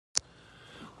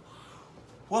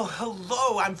Well,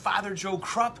 hello, I'm Father Joe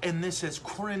Krupp, and this is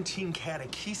Quarantine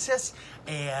Catechesis,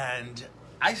 and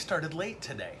I started late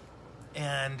today,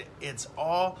 and it's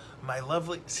all my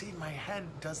lovely, see, my head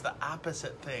does the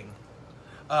opposite thing.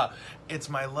 It's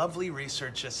my lovely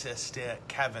research assistant,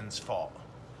 Kevin's fault.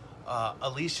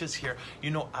 Alicia's here.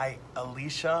 You know,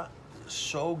 Alicia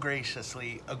so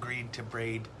graciously agreed to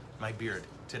braid my beard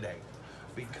today,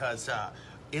 because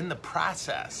in the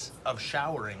process of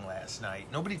showering last night,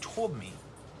 nobody told me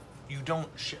you don't,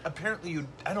 apparently you,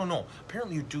 I don't know,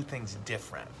 apparently you do things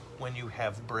different when you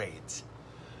have braids.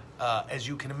 As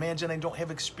you can imagine, I don't have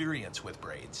experience with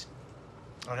braids.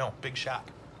 I know, big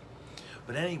shock.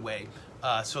 But anyway,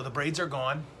 so the braids are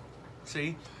gone,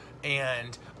 see?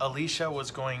 And Alicia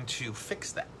was going to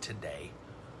fix that today,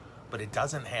 but it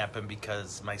doesn't happen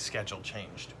because my schedule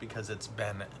changed, because it's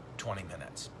been 20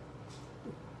 minutes.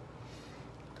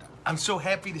 I'm so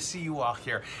happy to see you all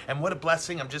here, and what a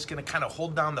blessing. I'm just going to kind of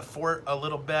hold down the fort a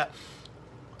little bit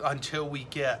until we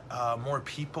get more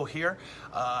people here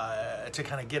to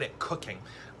kind of get it cooking.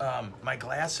 My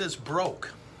glasses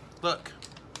broke. Look,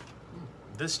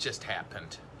 this just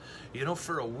happened. You know,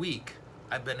 for a week,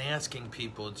 I've been asking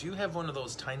people, do you have one of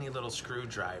those tiny little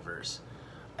screwdrivers?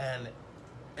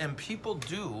 And people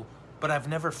do, but I've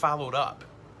never followed up.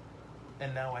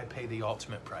 And now I pay the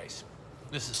ultimate price.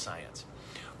 This is science.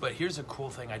 But here's a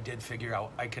cool thing I did figure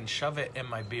out. I can shove it in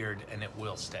my beard and it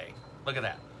will stay. Look at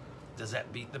that. Does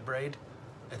that beat the braid?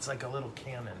 It's like a little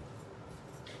cannon.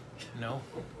 No?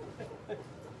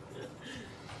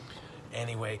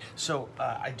 Anyway, so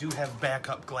I do have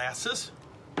backup glasses.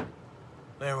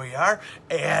 There we are.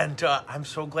 And I'm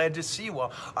so glad to see you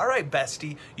all. All right,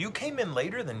 bestie, you came in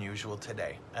later than usual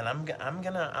today, and I'm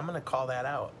gonna call that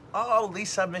out. Oh,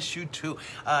 Lisa, I miss you too.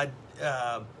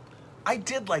 I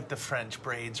did like the French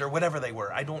braids, or whatever they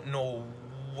were. I don't know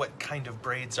what kind of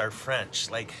braids are French.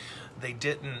 Like, they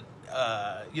didn't,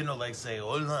 you know, like say,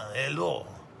 hola, hello,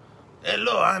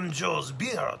 I'm Joe's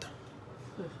beard.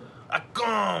 I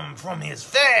come from his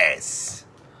face.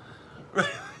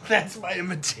 That's my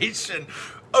imitation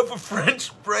of a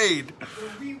French braid.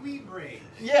 A wee braid.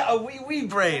 Yeah, a wee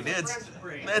braid.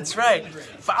 That's right. Braid.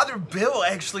 Father Bill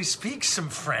actually speaks some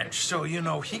French, so, you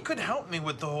know, he could help me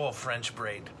with the whole French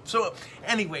braid. So,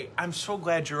 anyway, I'm so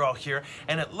glad you're all here,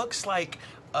 and it looks like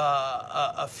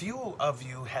a few of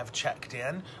you have checked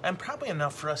in, and probably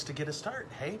enough for us to get a start,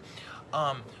 hey?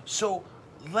 So,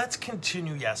 let's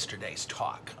continue yesterday's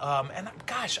talk. And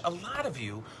gosh, a lot of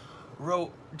you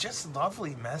wrote just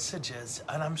lovely messages,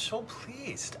 and I'm so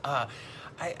pleased. I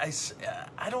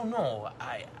don't know.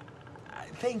 I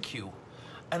thank you,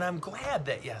 and I'm glad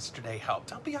that yesterday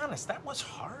helped. I'll be honest, that was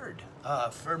hard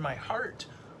for my heart,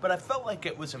 but I felt like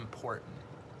it was important,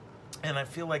 and I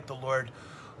feel like the Lord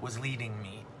was leading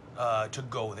me to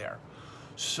go there.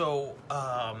 So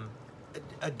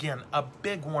again, a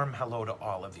big warm hello to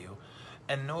all of you.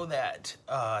 And know that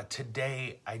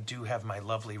today I do have my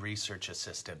lovely research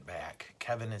assistant back.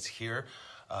 Kevin is here,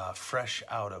 fresh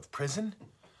out of prison,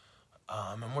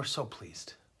 and we're so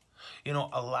pleased. You know,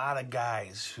 a lot of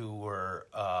guys who were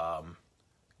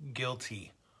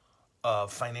guilty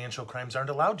of financial crimes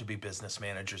aren't allowed to be business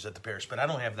managers at the parish, but I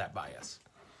don't have that bias.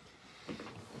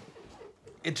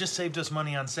 It just saved us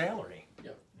money on salary.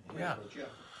 Yep. Yeah.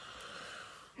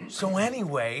 So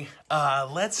anyway,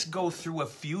 let's go through a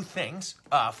few things.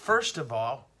 First of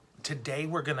all, today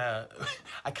we're gonna,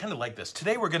 I kind of like this.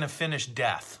 Today we're gonna finish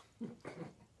death.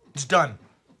 It's done.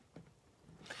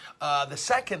 The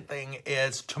second thing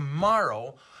is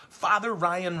tomorrow, Father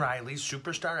Ryan Riley's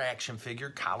superstar action figure,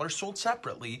 collar sold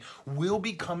separately, will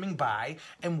be coming by,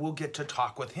 and we'll get to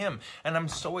talk with him. And I'm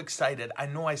so excited. I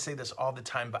know I say this all the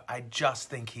time, but I just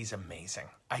think he's amazing.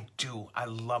 I do. I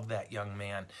love that young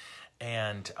man.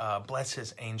 And bless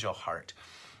his angel heart.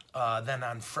 Then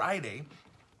on Friday,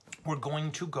 we're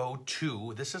going to go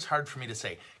to, this is hard for me to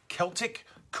say, Celtic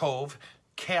Cove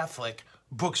Catholic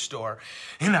Bookstore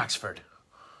in Oxford.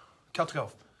 Celtic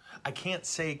Cove. I can't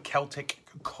say Celtic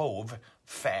Cove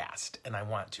fast, and I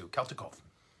want to. Celtic Cove.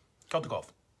 Celtic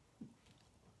Cove.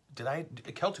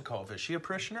 Celtic Cove, is she a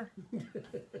parishioner?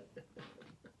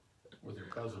 With her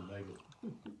cousin Megan.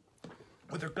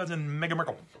 With her cousin Meghan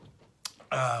Markle.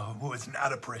 Who is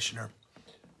not a parishioner.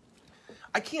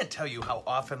 I can't tell you how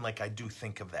often, like, I do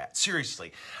think of that.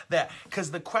 Seriously. That,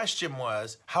 because the question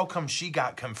was, how come she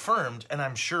got confirmed, and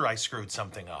I'm sure I screwed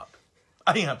something up.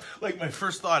 I am. Like, my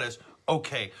first thought is,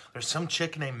 okay, there's some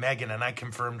chick named Megan, and I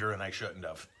confirmed her, and I shouldn't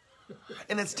have.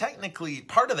 And it's technically,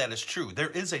 part of that is true. There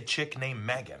is a chick named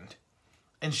Megan,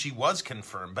 and she was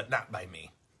confirmed, but not by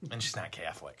me. And she's not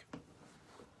Catholic.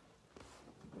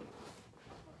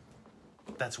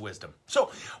 That's wisdom.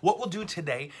 So what we'll do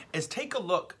today is take a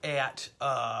look at,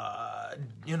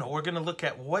 we're going to look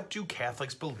at what do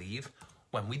Catholics believe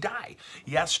when we die.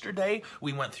 Yesterday,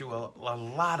 we went through a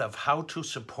lot of how to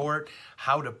support,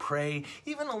 how to pray,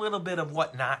 even a little bit of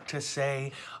what not to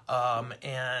say.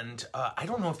 I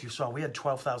don't know if you saw, we had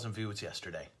 12,000 views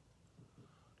yesterday.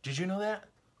 Did you know that?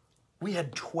 We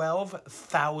had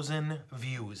 12,000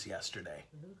 views yesterday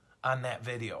on that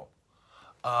video,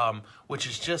 which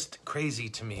is just crazy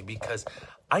to me because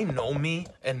I know me,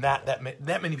 and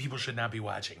that many people should not be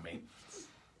watching me.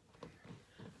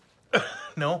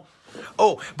 No?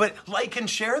 Oh, but like and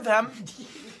share them.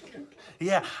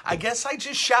 Yeah, I guess I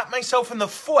just shot myself in the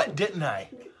foot, didn't I?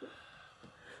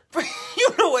 You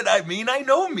know what I mean? I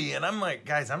know me, and I'm like,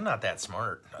 guys, I'm not that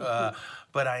smart,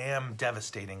 but I am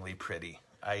devastatingly pretty.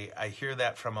 I hear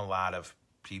that from a lot of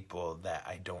people that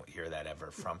I don't hear that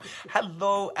ever from.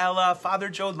 Hello, Ella. Father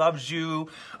Joe loves you.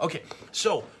 Okay,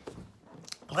 so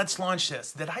let's launch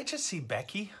this. Did I just see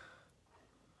Becky?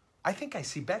 I think I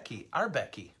see Becky, our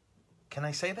Becky. Can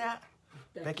I say that?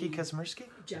 Becky Kazmierski?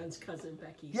 John's cousin,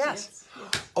 Becky. Yes.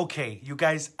 Okay, you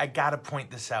guys, I got to point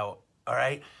this out, all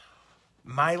right?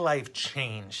 My life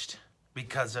changed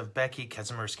because of Becky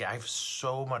Kazmierski. I have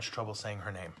so much trouble saying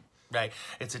her name, right?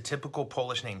 It's a typical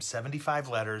Polish name, 75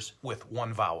 letters with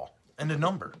one vowel and a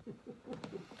number.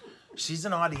 She's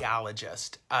an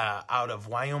audiologist out of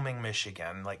Wyoming,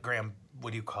 Michigan, like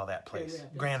what do you call that place?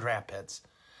 Grand Rapids.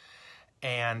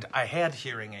 And I had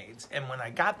hearing aids, and when I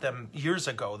got them years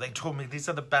ago, they told me these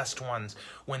are the best ones.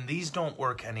 When these don't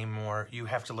work anymore, you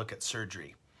have to look at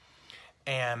surgery.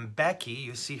 And Becky,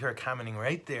 you see her commenting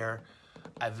right there,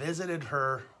 I visited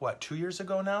her, 2 years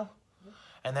ago now?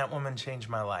 And that woman changed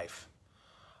my life.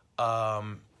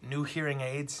 New hearing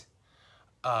aids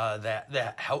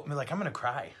that helped me, like I'm gonna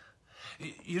cry.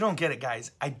 You don't get it, guys.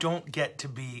 I don't get to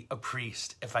be a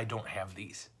priest if I don't have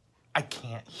these. I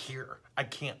can't hear. I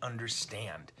can't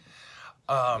understand.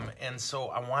 And so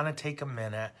I want to take a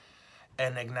minute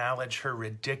and acknowledge her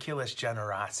ridiculous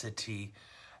generosity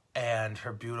and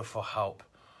her beautiful help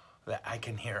that I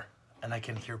can hear. And I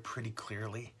can hear pretty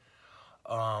clearly.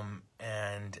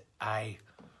 And I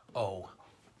owe.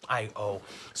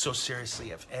 So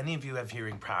seriously, if any of you have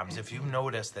hearing problems, if you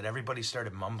notice that everybody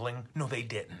started mumbling, no, they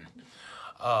didn't.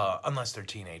 Unless they're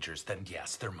teenagers, then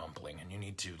yes, they're mumbling and you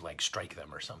need to like strike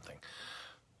them or something.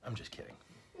 I'm just kidding.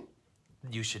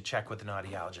 You should check with an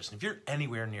audiologist. If you're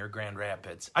anywhere near Grand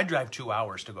Rapids, I drive 2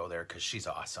 hours to go there because she's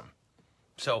awesome.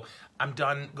 So I'm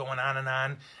done going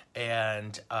on,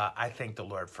 and I thank the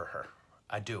Lord for her.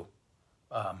 I do.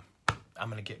 I'm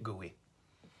going to get gooey.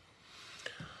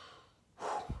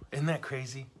 Isn't that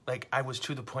crazy? Like, I was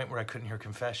to the point where I couldn't hear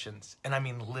confessions. And I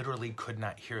mean, literally could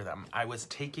not hear them. I was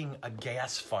taking a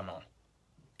gas funnel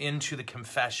into the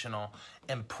confessional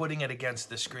and putting it against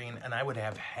the screen, and I would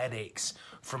have headaches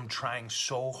from trying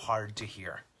so hard to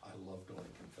hear. I love going to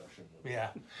confession.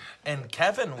 Yeah. And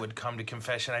Kevin would come to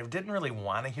confession. I didn't really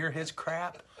want to hear his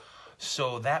crap,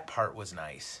 so that part was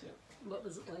nice. What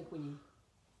was it like when you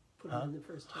put it in the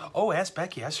first time? Oh, ask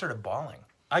Becky. I started bawling.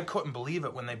 I couldn't believe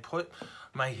it when they put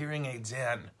my hearing aids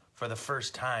in for the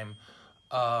first time.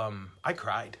 I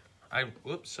cried.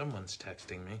 Whoops, someone's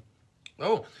texting me.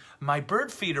 Oh, my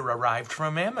bird feeder arrived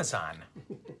from Amazon.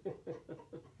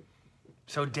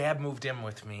 So Dad moved in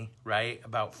with me, right,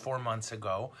 about 4 months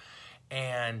ago,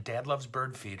 and Dad loves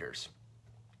bird feeders.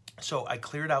 So I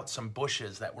cleared out some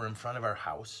bushes that were in front of our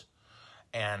house,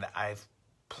 and I've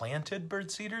planted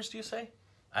bird seeders, do you say?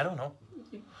 I don't know.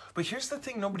 But here's the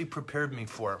thing nobody prepared me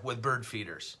for with bird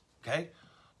feeders, okay?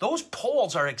 Those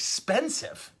poles are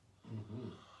expensive,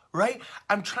 right?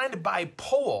 I'm trying to buy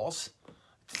poles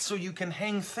so you can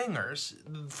hang thingers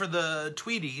for the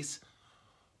Tweeties.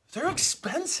 They're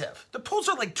expensive. The poles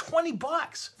are like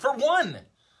 $20 for one.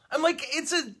 I'm like,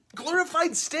 it's a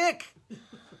glorified stick.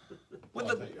 I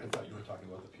thought you were talking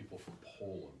about the people from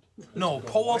Poland. No,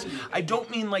 poles. I don't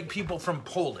mean like people from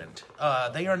Poland.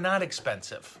 They are not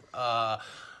expensive.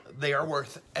 They are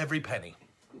worth every penny.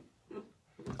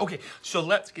 Okay, so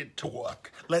let's get to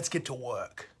work. Let's get to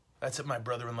work. That's what my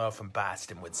brother-in-law from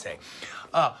Boston would say.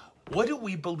 What do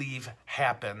we believe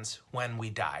happens when we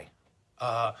die?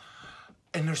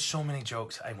 And there's so many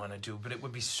jokes I want to do, but it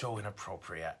would be so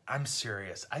inappropriate. I'm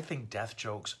serious. I think death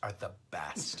jokes are the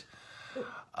best.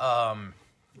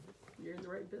 You're in the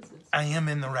right business. I am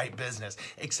in the right business.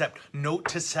 Except, note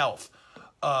to self,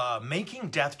 making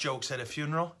death jokes at a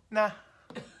funeral, nah.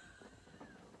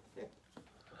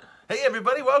 Hey,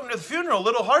 everybody, welcome to the funeral. A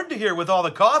little hard to hear with all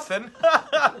the coughing.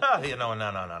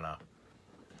 No.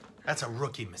 That's a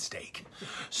rookie mistake.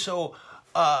 So,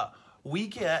 we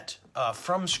get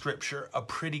from Scripture a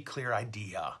pretty clear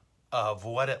idea of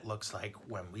what it looks like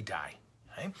when we die.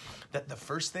 Okay? That the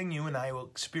first thing you and I will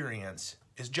experience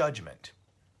is judgment.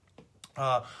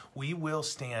 We will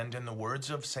stand, in the words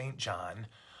of St. John,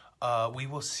 we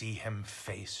will see him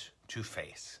face to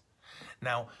face.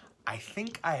 Now, I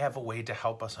think I have a way to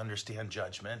help us understand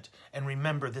judgment. And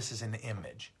remember, this is an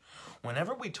image.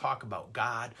 Whenever we talk about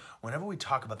God, whenever we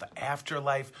talk about the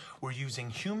afterlife, we're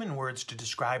using human words to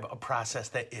describe a process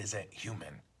that isn't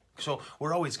human. So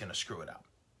we're always going to screw it up.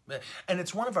 And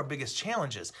it's one of our biggest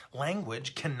challenges.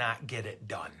 Language cannot get it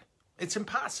done. It's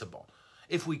impossible.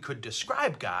 If we could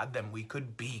describe God, then we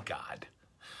could be God.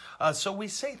 So we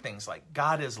say things like,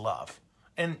 God is love.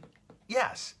 And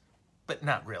yes, but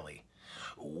not really.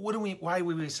 Why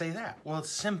would we say that? Well, it's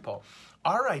simple.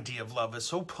 Our idea of love is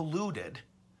so polluted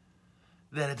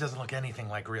that it doesn't look anything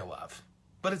like real love.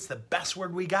 But it's the best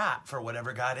word we got for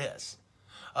whatever God is.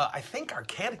 I think our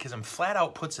catechism flat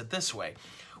out puts it this way.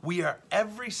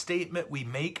 Every statement we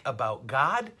make about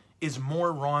God is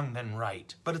more wrong than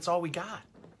right, but it's all we got.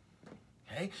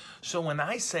 Okay? So when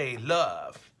I say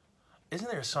love, isn't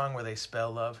there a song where they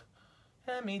spell love?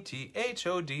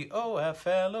 Methodolove.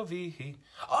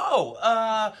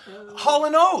 Oh, Hall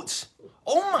 & Oates.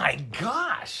 Oh my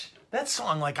gosh. That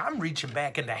song, like I'm reaching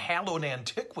back into hallowed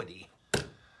antiquity.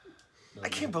 I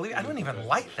can't believe I don't even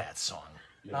like that song.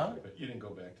 Huh? But you didn't go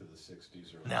back to the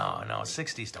 60s or No,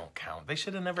 60s don't count. They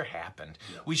should have never happened.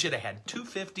 Yeah. We should have had two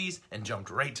 50s and jumped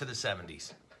right to the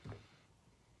 70s.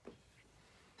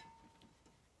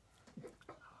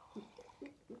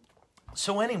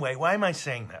 So anyway, why am I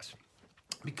saying this?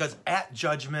 Because at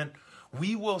judgment,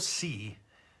 we will see,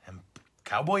 and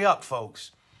cowboy up,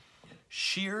 folks,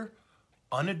 sheer,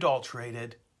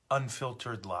 unadulterated,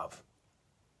 unfiltered love.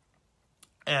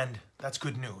 And that's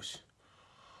good news.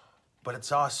 But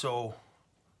it's also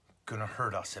going to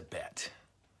hurt us a bit.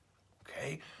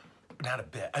 Okay? Not a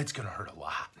bit. It's going to hurt a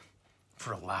lot.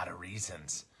 For a lot of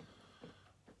reasons.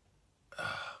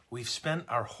 We've spent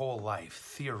our whole life,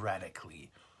 theoretically,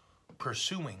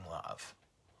 pursuing love.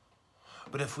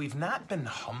 But if we've not been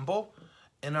humble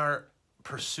in our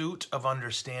pursuit of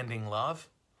understanding love,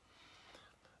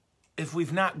 if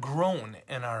we've not grown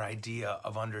in our idea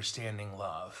of understanding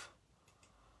love,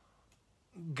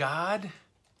 God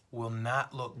will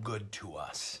not look good to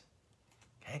us.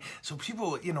 Okay? So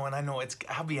people, and I know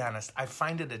I'll be honest, I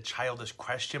find it a childish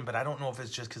question, but I don't know if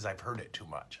it's just because I've heard it too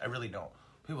much. I really don't.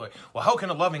 People are like, well, how can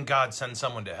a loving God send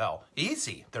someone to hell?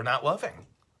 Easy. They're not loving.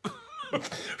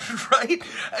 Right?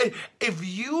 If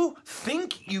you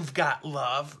think you've got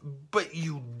love, but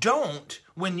you don't,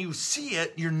 when you see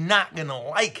it, you're not going to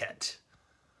like it.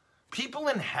 People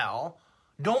in hell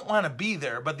don't want to be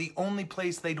there, but the only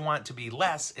place they'd want to be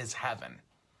less is heaven.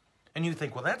 And you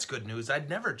think, well, that's good news. I'd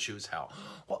never choose hell.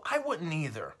 Well, I wouldn't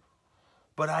either.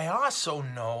 But I also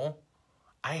know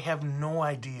I have no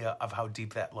idea of how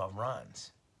deep that love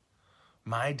runs.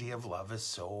 My idea of love is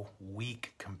so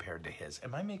weak compared to his.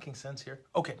 Am I making sense here?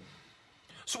 Okay.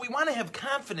 So we want to have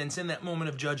confidence in that moment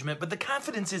of judgment, but the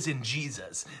confidence is in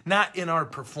Jesus, not in our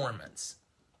performance.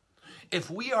 If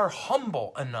we are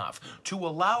humble enough to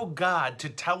allow God to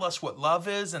tell us what love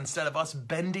is instead of us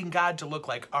bending God to look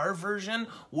like our version,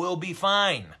 we'll be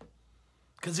fine.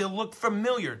 Because he'll look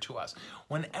familiar to us.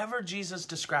 Whenever Jesus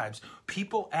describes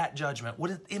people at judgment, what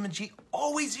the image he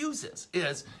always uses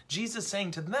is Jesus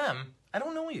saying to them, I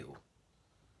don't know you.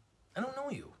 I don't know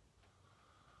you.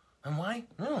 And why?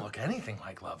 They don't look anything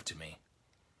like love to me.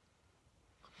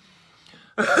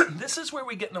 This is where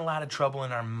we get in a lot of trouble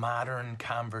in our modern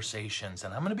conversations.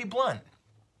 And I'm going to be blunt.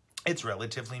 It's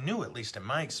relatively new, at least in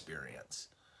my experience.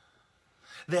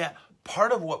 That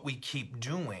part of what we keep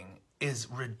doing is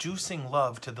reducing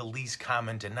love to the least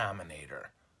common denominator.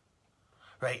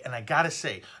 Right? And I got to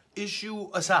say, issue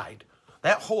aside,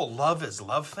 that whole love is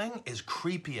love thing is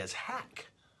creepy as heck.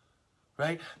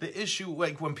 Right? The issue,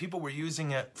 like when people were using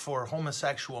it for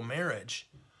homosexual marriage,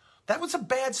 that was a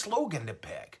bad slogan to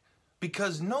pick.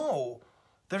 Because no,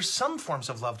 there's some forms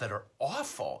of love that are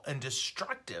awful and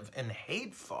destructive and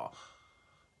hateful.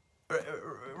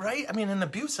 Right? I mean, an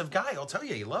abusive guy will tell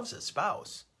you he loves his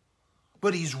spouse.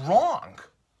 But he's wrong.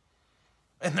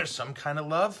 And there's some kind of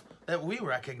love that we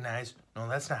recognize, no,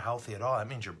 that's not healthy at all. That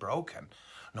means you're broken.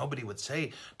 Nobody would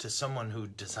say to someone who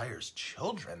desires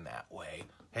children that way,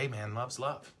 hey man, love's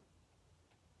love.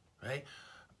 Right?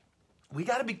 We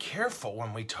got to be careful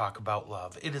when we talk about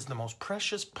love. It is the most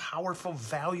precious, powerful,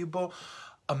 valuable,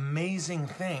 amazing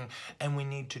thing. And we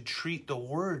need to treat the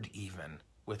word even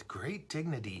with great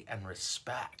dignity and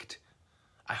respect.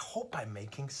 I hope I'm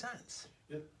making sense.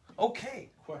 Yep. Okay.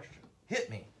 Question. Hit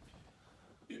me.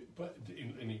 But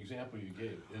in the example you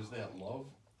gave, is that love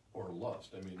or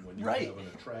lust? I mean, when you Right. have an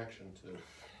attraction to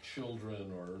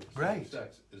children or Right.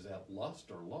 sex, is that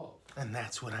lust or love? And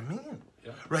that's what I mean.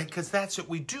 Yeah. Right? Because that's what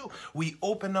we do. We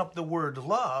open up the word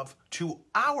love to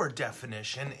our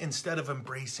definition instead of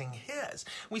embracing his.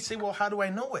 We say, well, how do I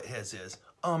know what his is?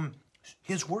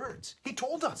 His words. He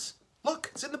told us.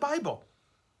 Look, it's in the Bible.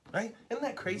 Right? Isn't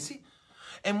that crazy?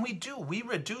 And we do. We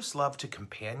reduce love to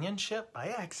companionship by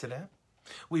accident.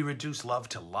 We reduce love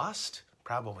to lust,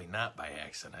 probably not by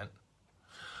accident.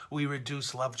 We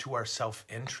reduce love to our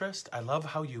self-interest. I love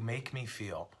how you make me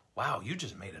feel. Wow, you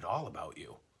just made it all about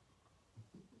you.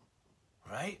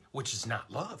 Right? Which is not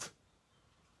love.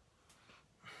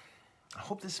 I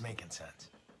hope this is making sense.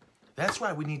 That's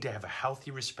why we need to have a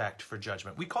healthy respect for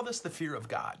judgment. We call this the fear of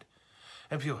God.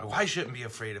 And people are like, well, I shouldn't be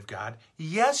afraid of God.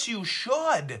 Yes, you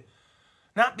should.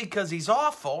 Not because he's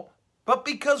awful, but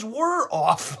because we're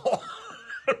awful.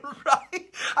 Right?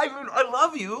 I mean, I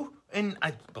love you, and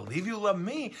I believe you love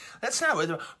me. That's not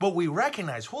what, but we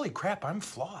recognize, holy crap, I'm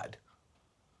flawed.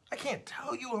 I can't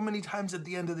tell you how many times at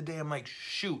the end of the day I'm like,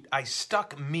 shoot, I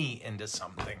stuck me into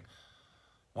something.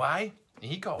 Why?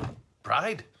 Ego,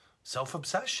 pride,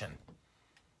 self-obsession.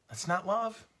 That's not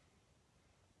love.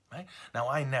 Right? Now,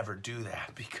 I never do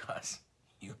that because,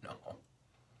 you know.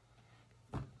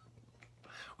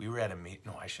 We were at a meet.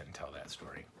 No, I shouldn't tell that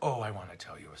story. Oh, I want to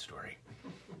tell you a story.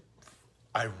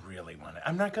 I really want to.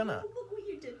 I'm not gonna. Look what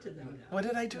you did to them now. What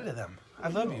did I do to them? I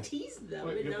love you. Teased them,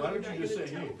 Wait, and now why you're don't not you just going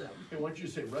say, to hey, tell them. hey, why don't you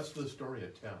say rest of the story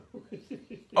at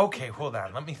 10? Okay, hold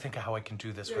on. Let me think of how I can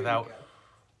do this There you without. go.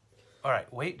 All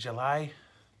right, wait, July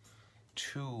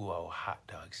 2 hot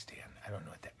dog stand. I don't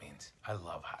know what that means. I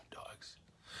love hot dogs.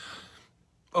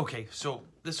 Okay, so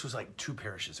this was like 2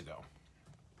 parishes ago.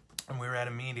 And we were at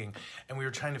a meeting, and we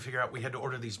were trying to figure out, we had to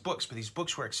order these books, but these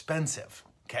books were expensive,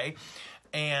 okay?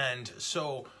 And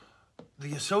so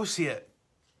the associate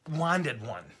wanted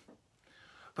one.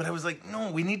 But I was like, no,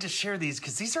 we need to share these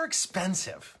because these are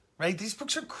expensive, right? These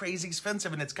books are crazy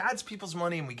expensive, and it's God's people's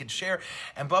money, and we can share,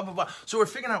 and blah, blah, blah. So we're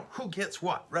figuring out who gets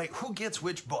what, right? Who gets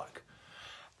which book?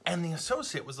 And the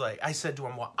associate was like, I said to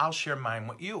him, well, I'll share mine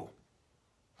with you,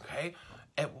 okay?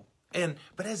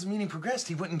 But as the meeting progressed,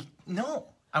 he wouldn't, no,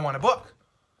 I want a book.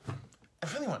 I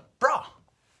finally went, bro,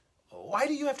 why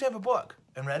do you have to have a book?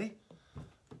 And ready?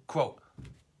 Quote,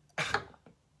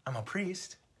 I'm a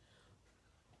priest.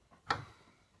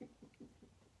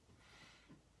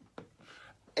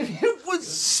 And it was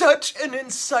such an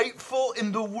insightful,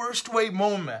 in the worst way,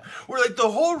 moment where like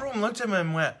the whole room looked at him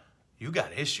and went, you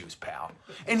got issues, pal.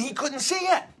 And he couldn't see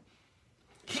it.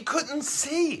 He couldn't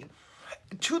see.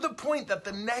 To the point that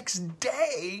the next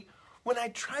day, when I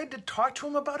tried to talk to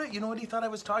him about it, you know what he thought I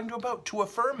was talking to about? To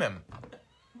affirm him.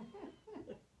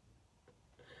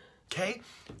 Okay?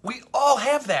 We all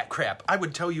have that crap. I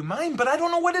would tell you mine, but I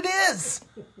don't know what it is.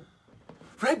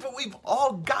 Right? But we've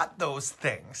all got those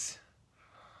things.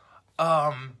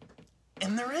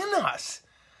 And they're in us.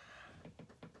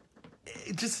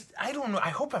 It just, I don't know. I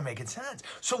hope I'm making sense.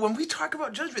 So when we talk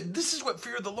about judgment, this is what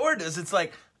fear of the Lord is. It's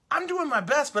like, I'm doing my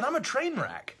best, but I'm a train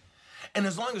wreck. And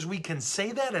as long as we can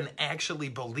say that and actually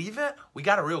believe it, we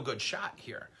got a real good shot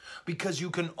here. Because you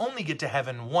can only get to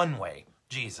heaven one way,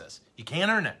 Jesus. You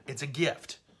can't earn it. It's a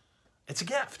gift. It's a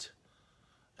gift.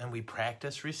 And we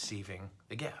practice receiving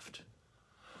the gift.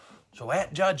 So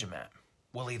at judgment,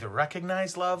 we'll either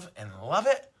recognize love and love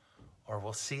it, or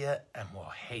we'll see it and we'll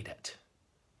hate it.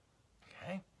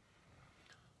 Okay?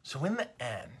 So in the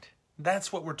end,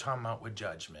 that's what we're talking about with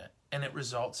judgment. And it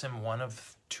results in one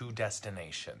of 2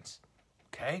 destinations.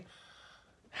 Okay?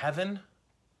 Heaven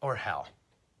or hell.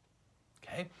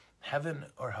 Okay? Heaven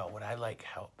or hell. Would I like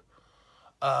help?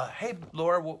 Hey,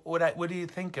 Laura, what do you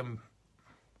think?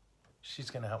 She's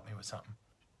going to help me with something.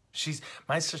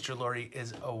 My sister Lori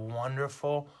has a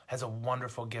wonderful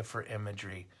gift for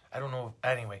imagery. I don't know.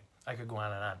 Anyway, I could go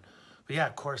on and on. But yeah,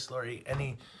 of course, Lori,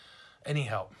 any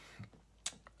help.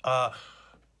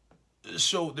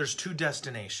 So there's 2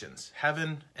 destinations,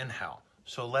 heaven and hell.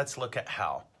 So let's look at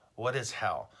hell. What is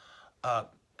hell?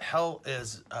 Hell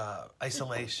is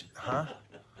isolation, huh?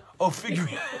 Oh, figure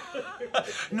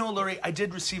No, Lori, I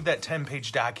did receive that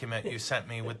 10-page document you sent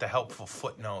me with the helpful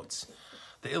footnotes.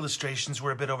 The illustrations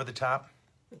were a bit over the top.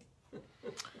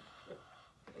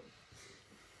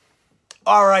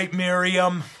 All right,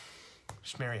 Miriam.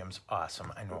 Miriam's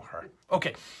awesome. I know her.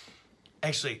 Okay.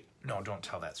 Actually, no, don't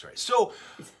tell that story. So,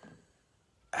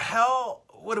 hell,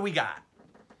 what do we got?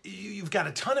 You've got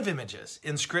a ton of images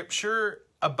in Scripture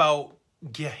about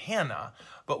Gehenna,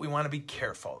 but we want to be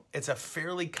careful. It's a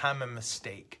fairly common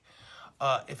mistake.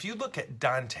 If you look at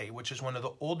Dante, which is one of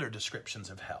the older descriptions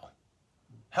of hell,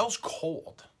 hell's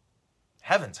cold.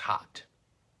 Heaven's hot.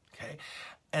 Okay?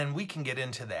 And we can get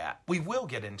into that. We will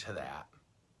get into that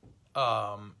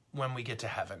when we get to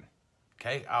heaven.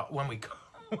 Okay? When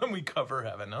we cover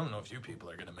heaven. I don't know if you people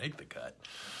are going to make the cut.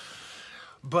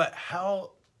 But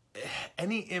hell,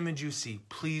 any image you see,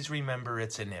 please remember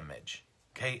it's an image.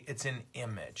 Okay? It's an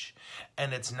image.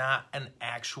 And it's not an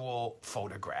actual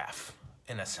photograph,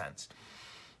 in a sense.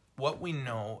 What we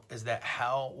know is that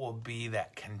hell will be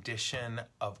that condition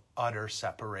of utter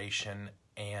separation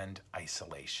and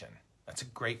isolation. That's a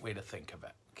great way to think of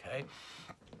it, okay?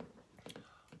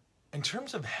 In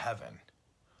terms of heaven,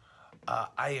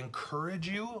 I encourage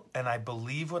you, and I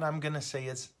believe what I'm going to say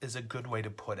is a good way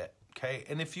to put it, okay?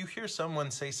 And if you hear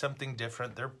someone say something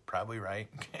different, they're probably right,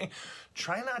 okay?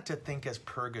 Try not to think of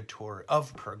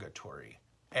purgatory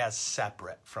as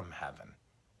separate from heaven.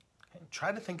 Okay?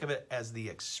 Try to think of it as the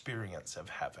experience of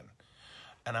heaven.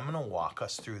 And I'm going to walk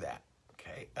us through that,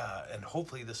 okay? And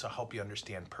hopefully this will help you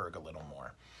understand purg a little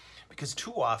more. Because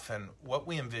too often, what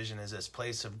we envision is this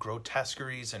place of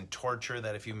grotesqueries and torture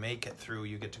that if you make it through,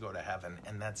 you get to go to heaven.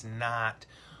 And that's not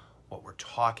what we're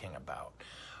talking about.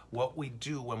 What we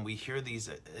do when we hear these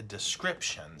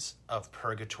descriptions of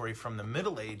purgatory from the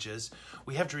Middle Ages,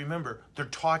 we have to remember they're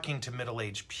talking to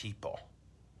middle-aged people,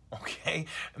 okay?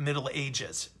 Middle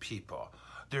Ages people.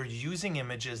 They're using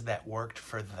images that worked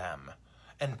for them.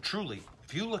 And truly,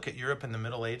 if you look at Europe in the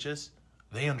Middle Ages,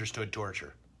 they understood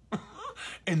torture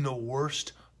in the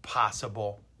worst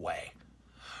possible way.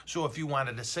 So if you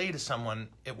wanted to say to someone,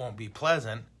 it won't be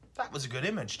pleasant, that was a good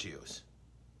image to use.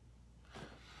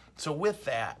 So with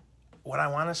that, what I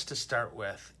want us to start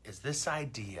with is this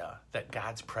idea that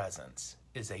God's presence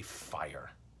is a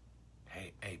fire,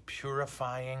 a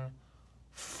purifying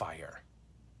fire.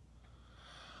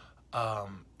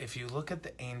 If you look at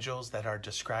the angels that are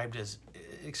described as,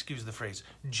 excuse the phrase,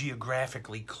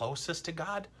 geographically closest to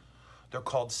God, they're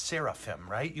called seraphim,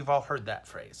 right? You've all heard that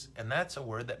phrase. And that's a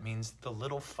word that means the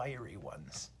little fiery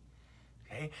ones,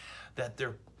 okay? That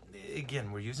they're,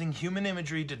 again, we're using human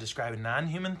imagery to describe a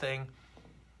non-human thing.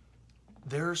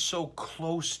 They're so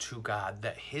close to God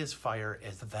that his fire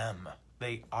is them.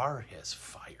 They are his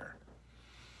fire.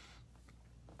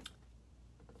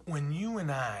 When you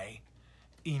and I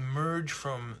emerge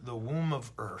from the womb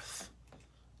of earth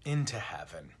into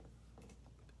heaven,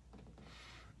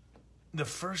 the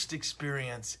first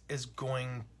experience is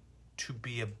going to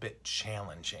be a bit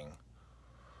challenging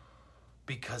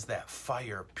because that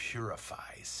fire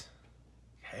purifies,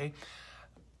 okay?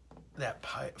 That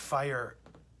fire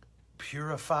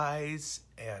purifies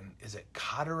and it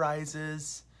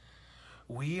cauterizes.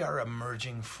 We are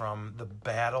emerging from the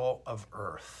battle of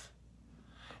earth.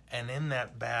 And in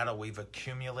that battle, we've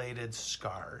accumulated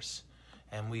scars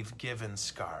and we've given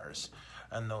scars.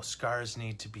 And those scars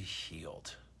need to be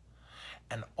healed.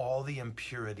 And all the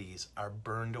impurities are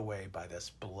burned away by this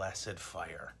blessed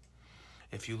fire.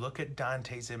 If you look at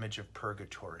Dante's image of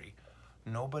purgatory,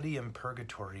 nobody in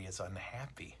purgatory is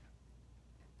unhappy,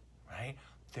 right?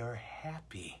 They're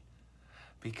happy.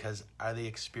 Because are they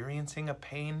experiencing a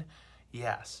pain?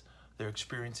 Yes. They're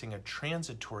experiencing a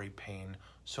transitory pain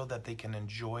so that they can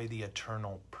enjoy the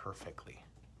eternal perfectly.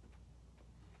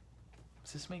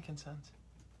 Is this making sense?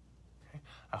 Okay.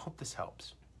 I hope this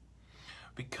helps.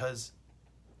 Because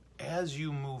as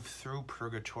you move through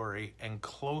purgatory and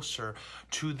closer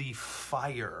to the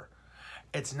fire,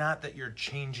 it's not that you're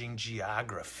changing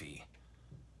geography.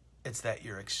 It's that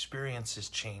your experience is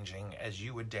changing as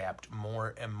you adapt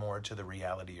more and more to the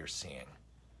reality you're seeing.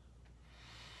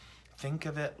 Think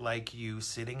of it like you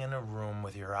sitting in a room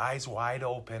with your eyes wide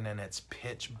open and it's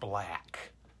pitch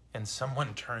black and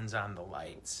someone turns on the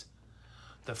lights.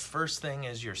 The first thing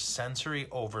is your sensory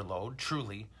overload,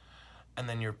 truly, and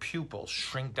then your pupils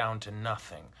shrink down to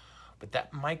nothing. But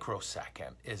that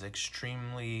microsecond is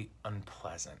extremely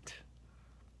unpleasant.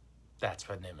 That's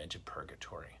an image of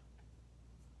purgatory.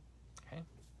 Okay?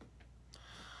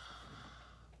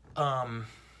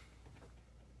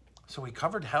 So we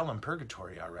covered hell and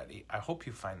purgatory already. I hope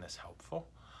you find this helpful.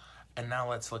 And now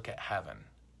let's look at heaven.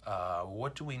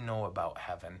 What do we know about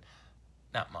heaven?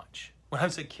 Not much. When I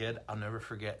was a kid, I'll never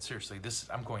forget, seriously,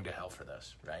 I'm going to hell for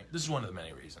this, right? This is one of the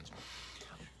many reasons.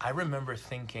 I remember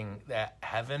thinking that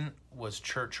heaven was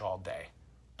church all day.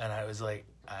 And I was like,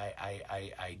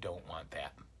 I don't want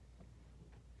that.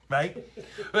 Right?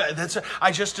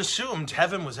 I just assumed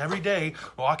heaven was every day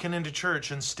walking into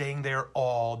church and staying there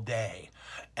all day.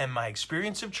 And my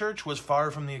experience of church was far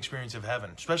from the experience of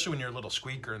heaven, especially when you're a little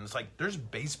squeaker and it's like, there's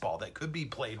baseball that could be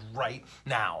played right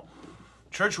now.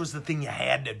 Church was the thing you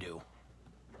had to do,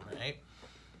 right?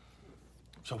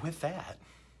 So with that,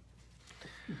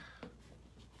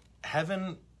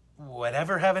 heaven,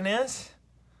 whatever heaven is,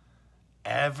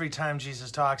 every time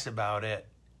Jesus talks about it,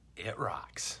 it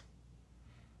rocks.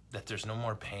 That there's no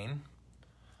more pain,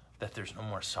 that there's no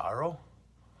more sorrow,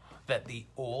 that the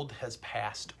old has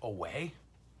passed away.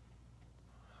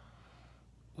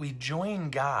 We join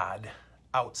God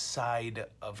outside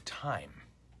of time.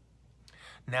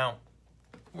 Now,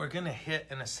 we're going to hit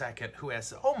in a second who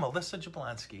has, Melissa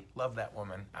Jablonski. Love that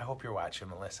woman. I hope you're watching,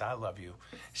 Melissa. I love you.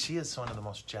 She is one of the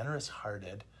most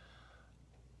generous-hearted.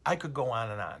 I could go on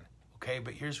and on, okay?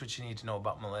 But here's what you need to know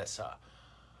about Melissa.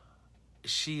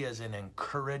 She is an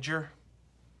encourager.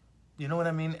 You know what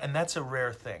I mean? And that's a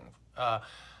rare thing. I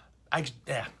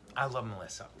love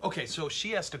Melissa. Okay, so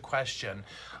she asked a question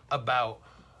about,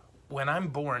 when I'm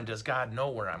born, does God know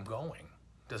where I'm going?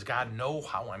 Does God know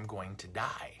how I'm going to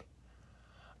die?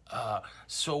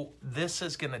 So this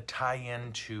is going to tie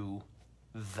into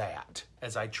that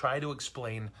as I try to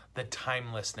explain the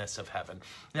timelessness of heaven.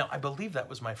 Now, I believe that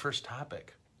was my first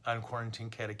topic on Quarantine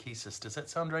Catechesis. Does that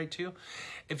sound right to you?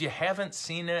 If you haven't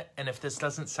seen it, and if this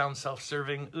doesn't sound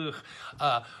self-serving,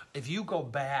 if you go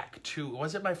back to,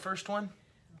 was it my first one?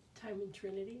 Time and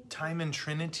Trinity. Time and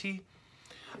Trinity.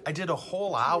 I did a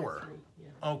whole hour.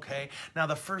 Okay. Now,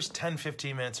 the first 10,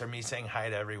 15 minutes are me saying hi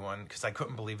to everyone because I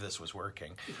couldn't believe this was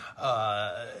working.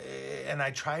 And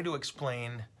I try to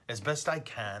explain as best I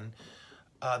can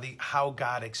how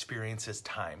God experiences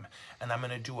time. And I'm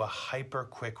going to do a hyper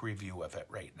quick review of it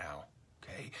right now.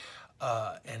 Okay.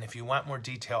 And if you want more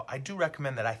detail, I do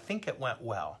recommend that. I think it went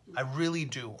well. I really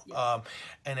do. Yes.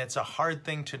 And it's a hard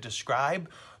thing to describe.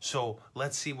 So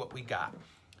let's see what we got.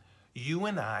 You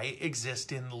and I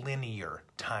exist in linear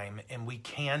time, and we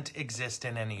can't exist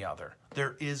in any other.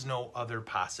 There is no other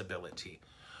possibility.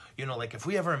 You know, like if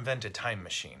we ever invent a time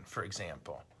machine, for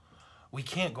example, we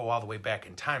can't go all the way back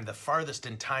in time. The farthest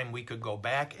in time we could go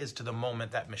back is to the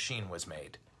moment that machine was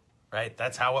made, right?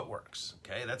 That's how it works,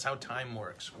 okay? That's how time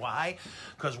works. Why?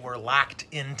 Because we're locked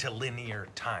into linear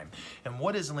time. And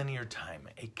what is linear time?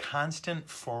 A constant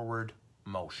forward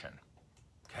motion,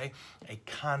 okay? A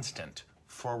constant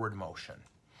forward motion.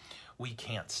 We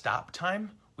can't stop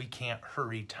time. We can't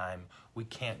hurry time. We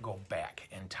can't go back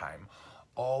in time.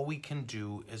 All we can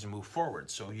do is move forward.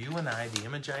 So you and I, the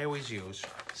image I always use,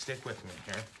 stick with me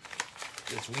here,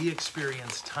 is we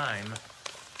experience time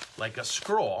like a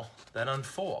scroll that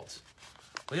unfolds.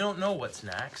 We don't know what's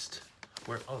next.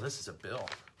 This is a bill.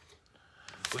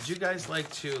 Would you guys like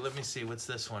to, let me see, what's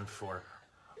this one for?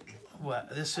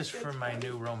 What? This is for my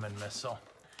new Roman missile.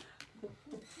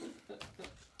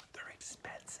 They're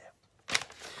expensive.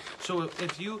 So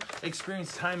if you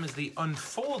experience time as the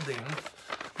unfolding,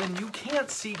 then you can't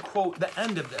see, quote, the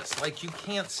end of this. Like you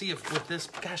can't see if with this,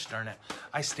 gosh darn it,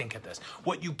 I stink at this.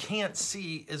 What you can't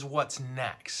see is what's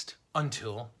next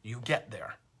until you get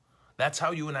there. That's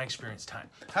how you and I experience time.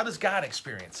 How does God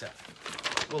experience it?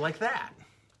 Well, like that.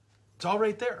 It's all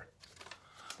right there.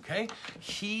 Okay?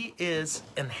 He is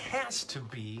and has to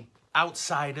be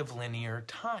outside of linear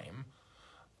time.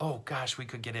 Oh gosh, we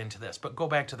could get into this, but go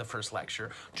back to the first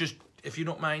lecture. Just, if you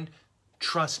don't mind,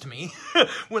 trust me.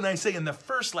 When I say in the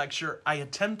first lecture, I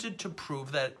attempted to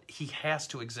prove that he has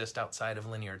to exist outside of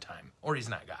linear time, or he's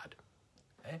not God.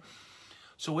 Okay?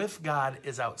 So if God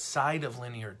is outside of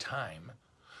linear time,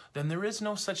 then there is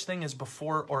no such thing as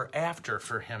before or after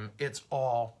for him. It's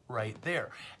all right there.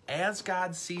 As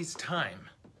God sees time,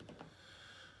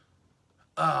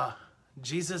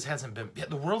 Jesus hasn't been,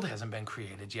 the world hasn't been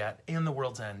created yet, and the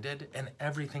world's ended, and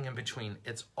everything in between.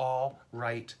 It's all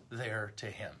right there to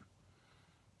him.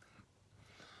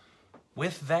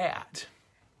 With that,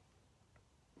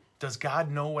 does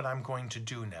God know what I'm going to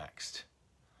do next?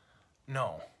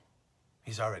 No.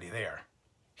 He's already there.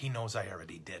 He knows I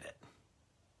already did it.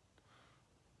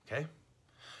 Okay?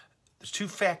 There's two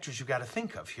factors you got to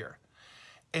think of here.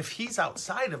 If he's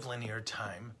outside of linear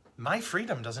time, my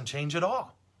freedom doesn't change at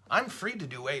all. I'm free to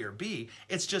do A or B.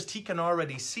 It's just he can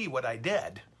already see what I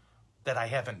did that I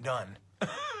haven't done.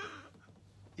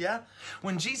 Yeah?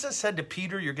 When Jesus said to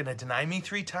Peter, you're going to deny me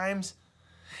 3 times,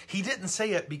 he didn't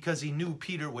say it because he knew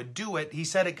Peter would do it. He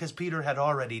said it because Peter had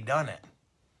already done it.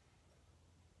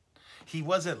 He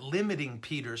wasn't limiting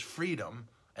Peter's freedom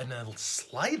in the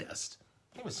slightest.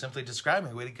 He was simply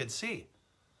describing what he could see.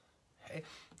 Okay?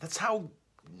 That's how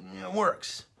it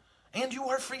works. And you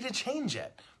are free to change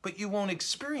it, but you won't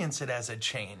experience it as a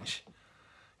change.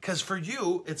 Because for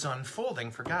you, it's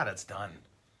unfolding. For God, it's done.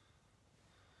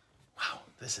 Wow,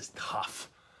 this is tough.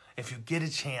 If you get a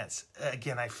chance,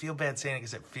 again, I feel bad saying it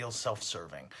because it feels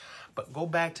self-serving. But go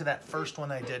back to that first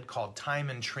one I did called Time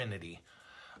and Trinity.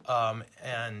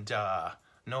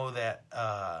 know that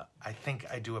I think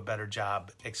I do a better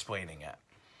job explaining it.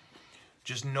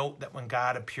 Just note that when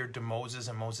God appeared to Moses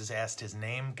and Moses asked his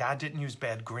name, God didn't use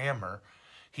bad grammar.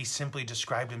 He simply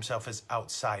described himself as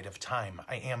outside of time.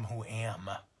 I am who am.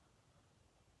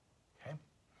 Okay?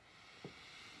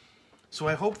 So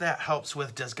I hope that helps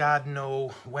with, does God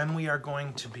know when we are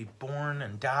going to be born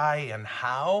and die and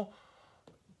how?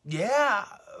 Yeah,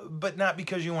 but not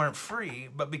because you aren't free,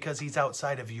 but because he's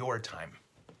outside of your time.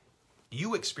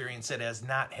 You experience it as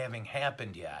not having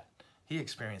happened yet. He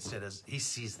experienced it as he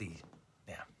sees the,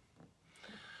 yeah.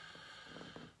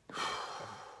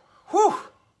 Whew.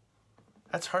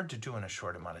 That's hard to do in a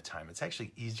short amount of time. It's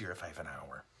actually easier if I have an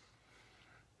hour.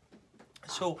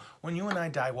 So when you and I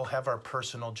die, we'll have our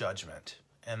personal judgment.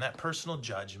 And that personal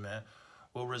judgment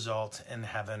will result in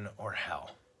heaven or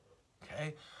hell.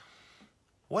 Okay?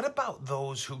 What about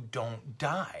those who don't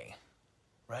die?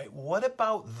 Right? What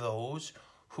about those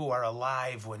who are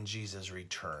alive when Jesus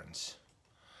returns?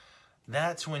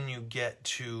 That's when you get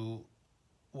to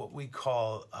what we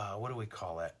call, what do we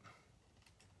call it?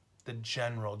 The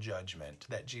general judgment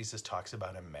that Jesus talks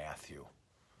about in Matthew,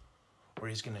 where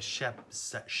he's going to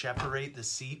separate the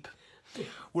sheep,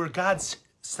 where God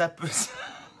separates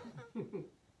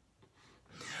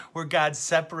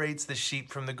the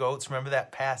sheep from the goats. Remember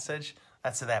that passage?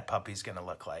 That's what that puppy's going to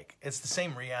look like. It's the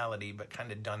same reality, but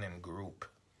kind of done in group.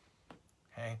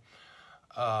 Okay?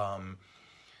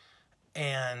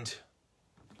 And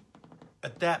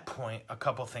at that point, a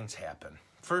couple things happen.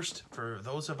 First, for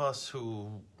those of us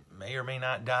who may or may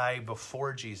not die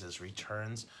before Jesus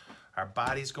returns, our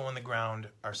bodies go in the ground,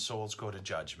 our souls go to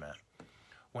judgment.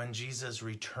 When Jesus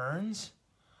returns,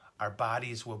 our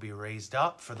bodies will be raised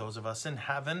up. For those of us in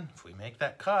heaven, if we make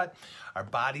that cut, our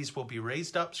bodies will be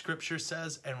raised up, Scripture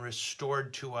says, and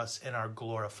restored to us in our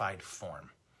glorified form.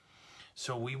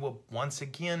 So we will once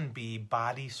again be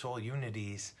body-soul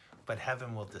unities, but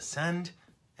heaven will descend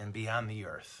and be on the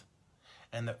earth.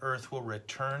 And the earth will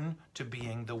return to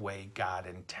being the way God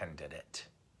intended it.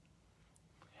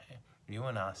 Okay? You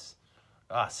and us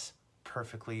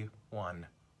perfectly one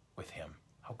with him.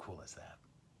 How cool is that?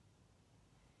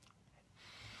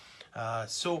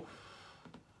 So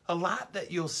a lot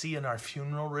that you'll see in our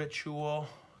funeral ritual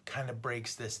kind of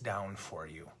breaks this down for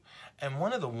you. And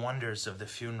one of the wonders of the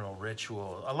funeral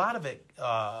ritual, a lot of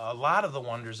the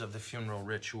wonders of the funeral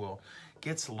ritual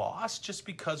gets lost just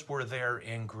because we're there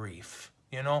in grief,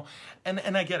 you know? And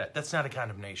I get it. That's not a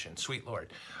condemnation, sweet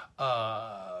Lord.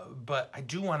 But I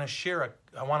do want to share,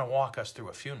 I want to walk us through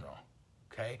a funeral,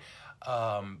 okay?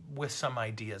 With some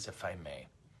ideas, if I may.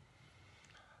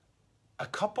 A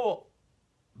couple,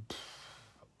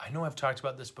 I know I've talked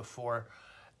about this before.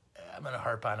 I'm going to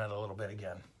harp on it a little bit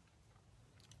again.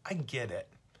 I get it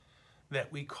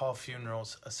that we call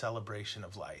funerals a celebration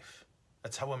of life.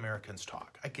 That's how Americans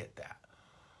talk. I get that.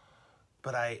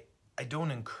 But I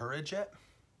don't encourage it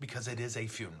because it is a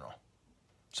funeral.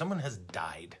 Someone has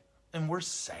died and we're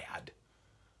sad,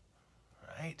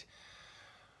 right?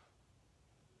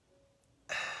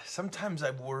 Sometimes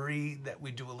I worry that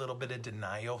we do a little bit of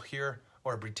denial here,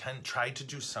 or try to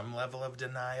do some level of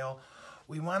denial.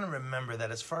 We want to remember that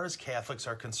as far as Catholics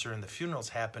are concerned, the funeral's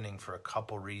happening for a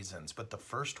couple reasons. But the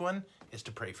first one is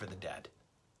to pray for the dead.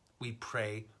 We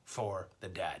pray for the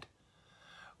dead.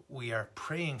 We are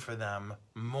praying for them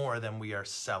more than we are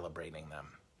celebrating them.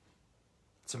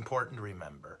 It's important to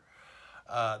remember.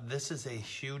 This is a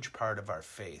huge part of our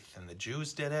faith, and the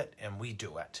Jews did it, and we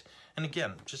do it. And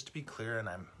again, just to be clear, and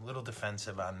I'm a little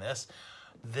defensive on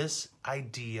this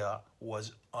idea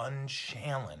was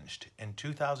unchallenged in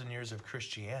 2,000 years of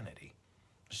Christianity.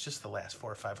 It's just the last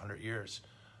 400 or 500 years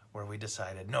where we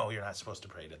decided, no, you're not supposed to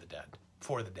pray to the dead,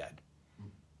 for the dead.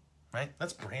 Right?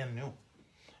 That's brand new.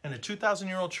 In a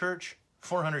 2,000-year-old church,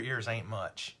 400 years ain't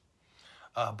much.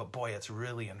 But boy, it's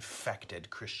really infected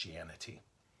Christianity.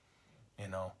 You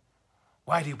know,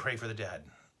 why do you pray for the dead?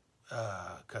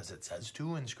 Because it says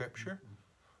to in Scripture.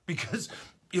 Because,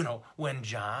 you know, when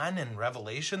John in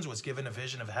Revelations was given a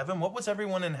vision of heaven, what was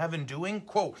everyone in heaven doing?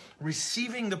 Quote,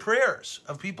 receiving the prayers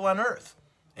of people on earth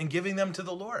and giving them to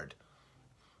the Lord.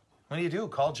 What do?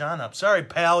 Call John up. Sorry,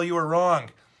 pal, you were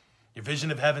wrong. Your vision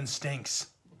of heaven stinks.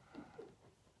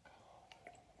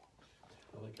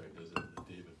 I like how he does it in the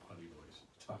David Putty voice,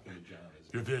 talking to John.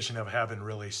 Your vision of heaven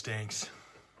really stinks.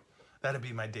 That'd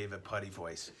be my David Putty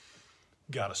voice.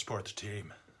 Gotta support the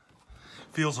team.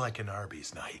 Feels like an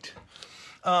Arby's night.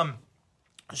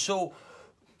 So,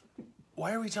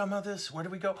 why are we talking about this? Where do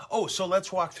we go? Oh, so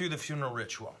let's walk through the funeral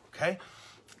ritual, okay?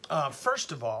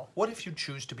 First of all, what if you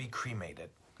choose to be cremated?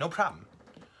 No problem.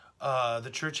 the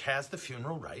church has the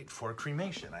funeral rite for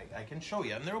cremation. I can show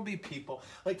you. And there will be people,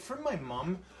 like for my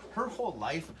mom, her whole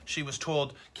life, she was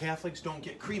told Catholics don't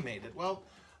get cremated. Well,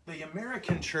 the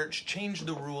American church changed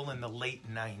the rule in the late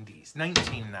 90s,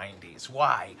 1990s.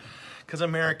 Why? Because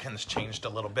Americans changed a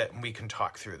little bit, and we can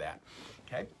talk through that.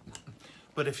 Okay?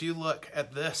 But if you look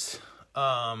at this,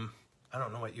 I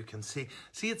don't know what you can see.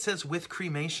 See, it says with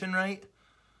cremation, right?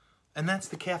 And that's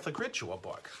the Catholic ritual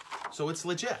book. So it's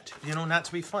legit. You know, not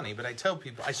to be funny, but I tell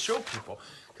people, I show people,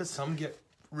 because some get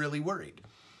really worried.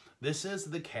 This is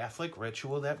the Catholic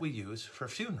ritual that we use for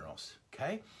funerals,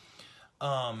 okay?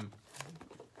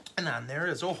 And on there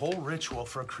is a whole ritual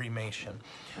for cremation.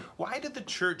 Why did the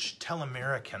church tell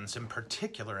Americans in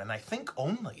particular, and I think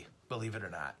only, believe it or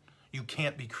not, you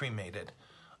can't be cremated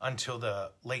until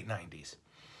the late 90s?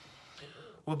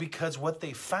 Well, because what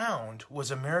they found was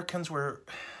Americans were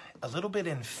a little bit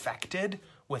infected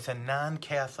with a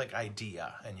non-Catholic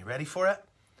idea. And you ready for it?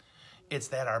 It's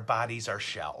that our bodies are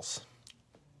shells.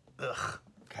 Ugh,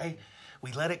 okay?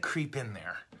 We let it creep in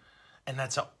there. And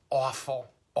that's an awful,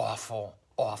 awful,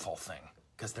 awful thing,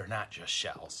 because they're not just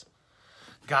shells.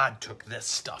 God took this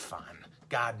stuff on.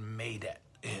 God made it.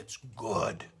 It's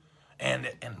good.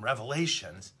 And in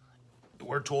Revelations,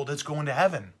 we're told it's going to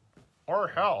heaven or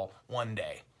hell one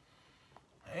day.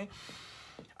 Okay?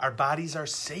 Our bodies are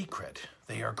sacred.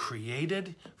 They are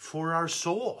created for our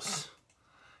souls.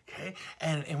 Okay?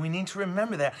 And we need to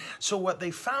remember that. So what they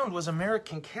found was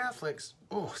American Catholics,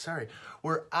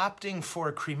 were opting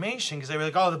for cremation because they were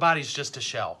like, oh, the body's just a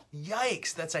shell.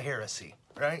 Yikes, that's a heresy,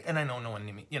 right? And I know no one,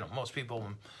 most people,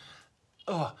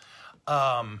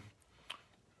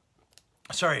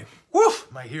 sorry, woof,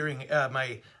 my hearing,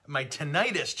 my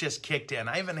tinnitus just kicked in.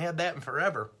 I haven't had that in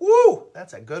forever. Woo,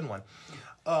 that's a good one.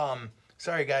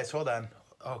 Sorry guys, hold on.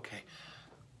 Okay.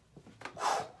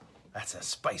 Whew. That's a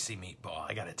spicy meatball,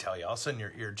 I gotta tell you. All of a sudden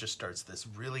your ear just starts this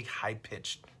really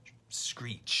high-pitched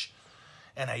screech.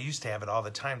 And I used to have it all the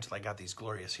time till I got these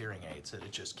glorious hearing aids that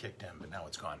it just kicked in, but now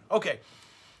it's gone. Okay,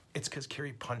 it's because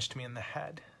Carrie punched me in the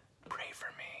head. Pray for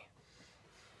me.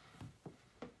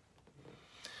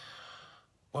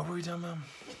 What were we talking about?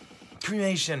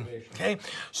 Cremation, okay?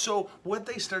 So what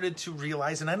they started to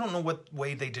realize, and I don't know what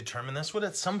way they determined this, but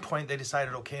at some point they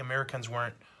decided, okay, Americans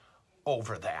weren't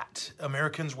over that.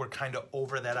 Americans were kind of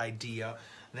over that idea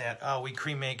that, we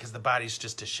cremate because the body's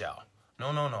just a shell.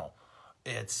 No.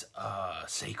 It's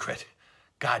sacred.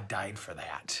 God died for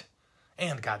that.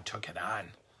 And God took it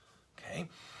on, okay?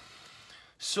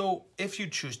 So if you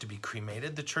choose to be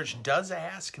cremated, the church does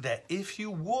ask that if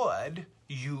you would,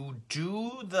 you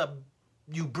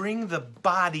bring the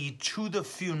body to the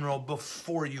funeral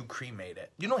before you cremate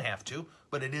it. You don't have to,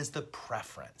 but it is the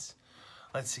preference.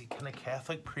 Let's see, can a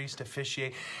Catholic priest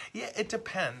officiate? Yeah, it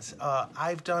depends.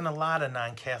 I've done a lot of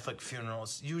non-Catholic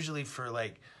funerals, usually for,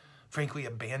 frankly,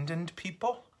 abandoned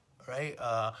people, right?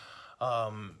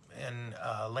 In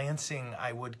Lansing,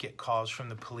 I would get calls from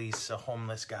the police, a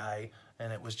homeless guy,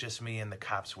 and it was just me, and the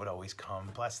cops would always come,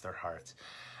 bless their hearts.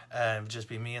 It would just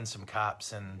be me and some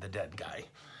cops and the dead guy.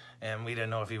 And we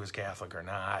didn't know if he was Catholic or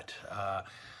not.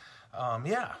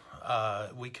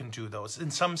 We can do those.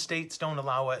 And some states don't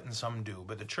allow it and some do,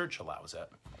 but the church allows it.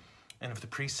 And if the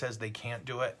priest says they can't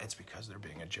do it, it's because they're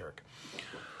being a jerk.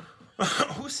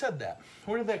 Who said that?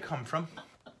 Where did that come from?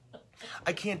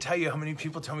 I can't tell you how many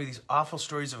people tell me these awful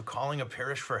stories of calling a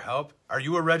parish for help. Are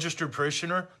you a registered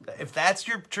parishioner? If that's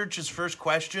your church's first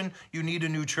question, you need a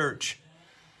new church.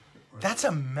 That's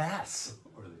a mess.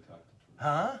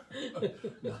 Huh?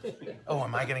 Oh,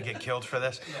 am I going to get killed for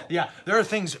this? Yeah, there are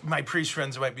things my priest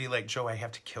friends might be like, Joe, I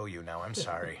have to kill you now. I'm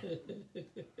sorry.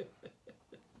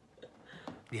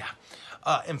 Yeah.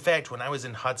 In fact, when I was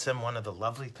in Hudson, one of the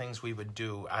lovely things we would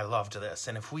do, I loved this.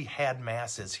 And if we had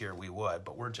masses here, we would,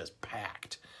 but we're just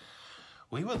packed.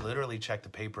 We would literally check the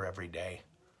paper every day.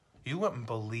 You wouldn't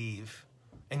believe.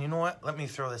 And you know what? Let me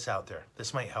throw this out there.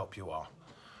 This might help you all.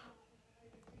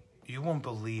 You won't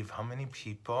believe how many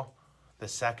people, the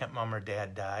second mom or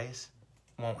dad dies,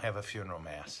 won't have a funeral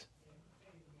mass.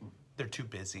 They're too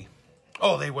busy.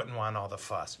 Oh, they wouldn't want all the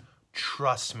fuss.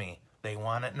 Trust me, they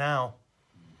want it now.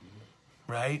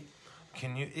 Right?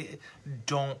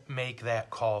 Don't make that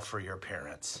call for your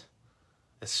parents,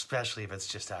 especially if it's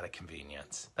just out of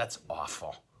convenience. That's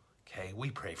awful. Okay? We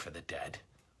pray for the dead.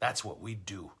 That's what we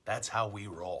do. That's how we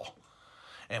roll.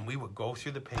 And we would go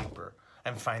through the paper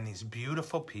and find these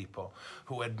beautiful people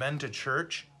who had been to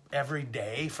church every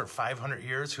day for 500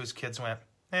 years whose kids went,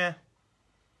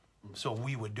 So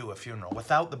we would do a funeral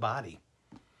without the body,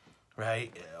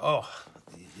 right? Oh,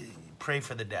 pray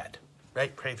for the dead,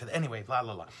 right? Pray for the, anyway,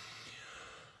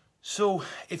 So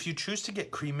if you choose to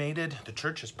get cremated, the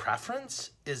church's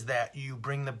preference is that you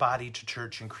bring the body to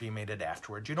church and cremate it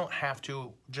afterwards. You don't have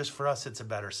to. Just for us, it's a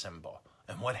better symbol.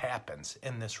 And what happens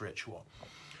in this ritual?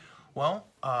 Well,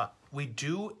 we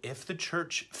do, if the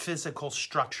church physical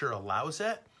structure allows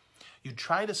it, you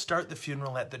try to start the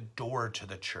funeral at the door to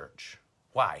the church.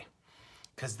 Why?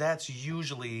 Because that's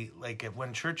usually, like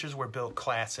when churches were built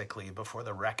classically before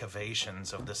the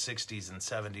renovations of the 60s and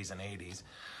 70s and 80s,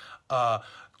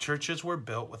 churches were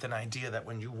built with an idea that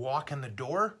when you walk in the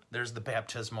door, there's the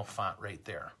baptismal font right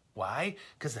there. Why?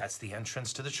 Because that's the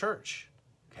entrance to the church,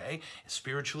 okay?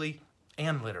 Spiritually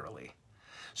and literally.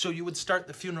 So you would start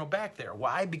the funeral back there.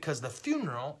 Why? Because the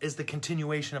funeral is the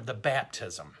continuation of the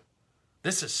baptism.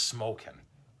 This is smoking,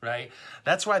 right?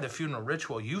 That's why the funeral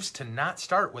ritual used to not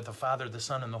start with the Father, the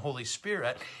Son, and the Holy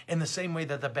Spirit in the same way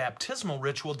that the baptismal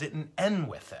ritual didn't end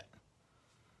with it.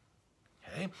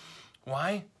 Okay?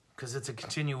 Why? Because it's a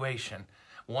continuation.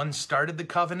 One started the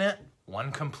covenant,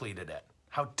 one completed it.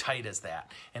 How tight is that?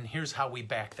 And here's how we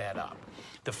back that up.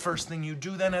 The first thing you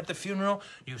do then at the funeral,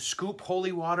 you scoop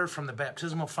holy water from the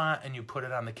baptismal font and you put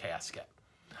it on the casket.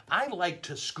 I like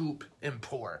to scoop and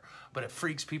pour, but it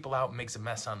freaks people out and makes a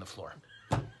mess on the floor.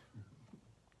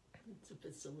 It's a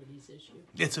facilities issue.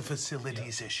 It's a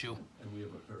facilities issue. And we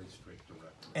have a very strict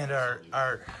director. And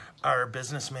our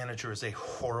business manager is a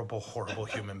horrible, horrible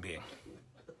human being.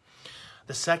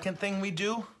 The second thing we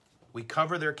do, we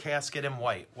cover their casket in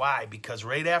white. Why? Because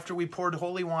right after we poured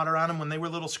holy water on them when they were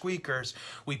little squeakers,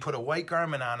 we put a white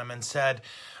garment on them and said,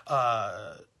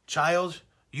 child,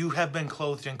 you have been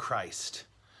clothed in Christ.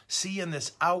 See in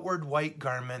this outward white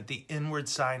garment the inward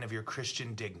sign of your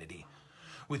Christian dignity.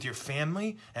 With your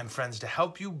family and friends to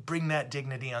help you bring that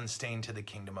dignity unstained to the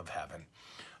kingdom of heaven.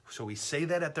 So we say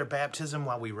that at their baptism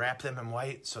while we wrap them in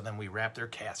white, so then we wrap their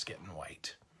casket in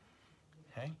white.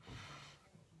 Okay?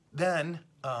 Then,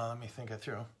 let me think it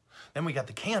through. Then we got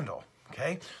the candle,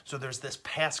 okay? So there's this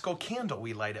Paschal candle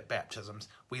we light at baptisms.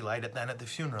 We light it then at the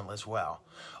funeral as well.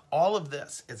 All of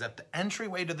this is at the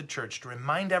entryway to the church to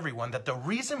remind everyone that the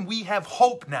reason we have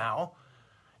hope now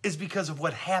is because of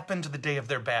what happened to the day of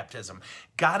their baptism.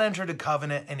 God entered a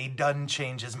covenant and he doesn't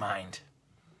change his mind.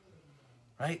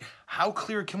 Right? How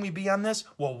clear can we be on this?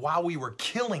 Well, while we were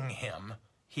killing him,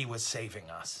 he was saving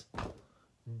us.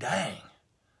 Dang.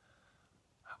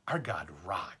 Our God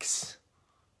rocks.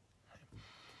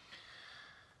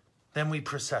 Then we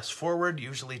process forward,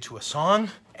 usually to a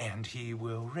song, and he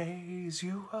will raise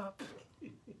you up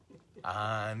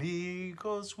on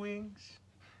eagle's wings.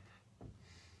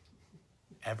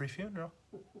 Every funeral.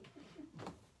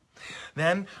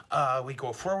 Then we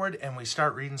go forward and we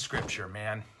start reading scripture,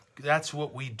 man. That's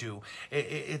what we do.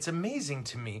 It's amazing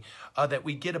to me that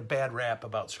we get a bad rap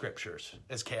about scriptures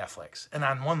as Catholics. And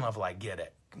on one level, I get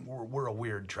it. We're a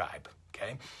weird tribe,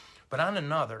 okay? But on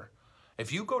another,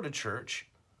 if you go to church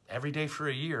every day for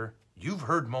a year, you've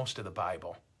heard most of the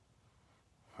Bible,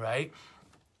 right?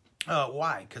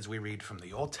 Why? Because we read from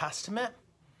the Old Testament,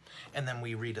 and then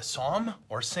we read a psalm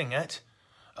or sing it,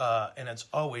 and it's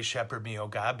always, shepherd me, O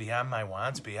God, beyond my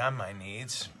wants, beyond my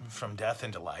needs, from death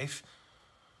into life.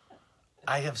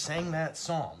 I have sang that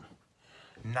psalm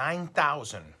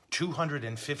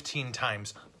 9,215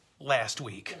 times last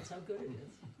week. That's how good it is.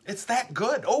 It's that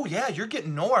good. Oh, yeah, you're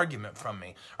getting no argument from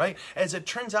me, right? As it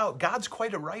turns out, God's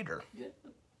quite a writer. Yeah.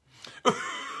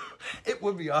 It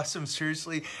would be awesome,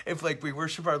 seriously, if like we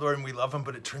worship our Lord and we love him,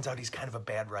 but it turns out he's kind of a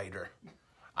bad writer.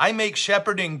 I make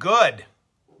shepherding good.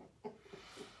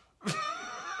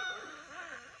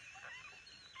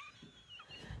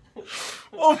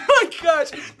 Oh my gosh,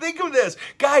 think of this.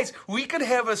 Guys, we could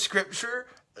have a scripture,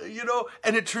 you know,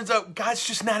 and it turns out God's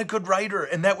just not a good writer,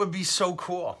 and that would be so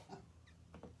cool.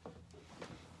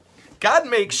 God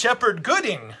makes shepherd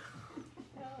gooding.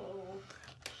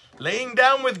 Laying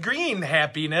down with green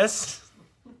happiness.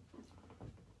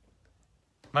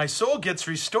 My soul gets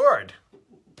restored.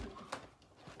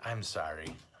 I'm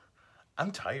sorry.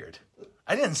 I'm tired.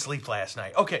 I didn't sleep last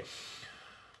night. Okay.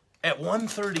 At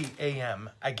 1:30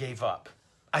 a.m., I gave up.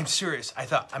 I'm serious. I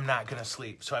thought, I'm not going to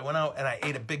sleep. So I went out and I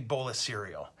ate a big bowl of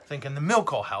cereal, thinking the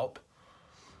milk will help.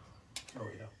 Oh,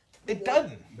 yeah. It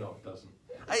doesn't. No, it doesn't.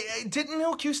 Didn't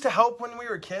milk used to help when we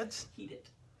were kids? Heat it.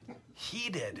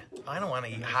 Heated. I don't want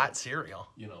to eat hot cereal.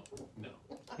 You know, no.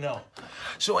 No.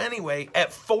 So anyway,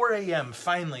 at 4 a.m.,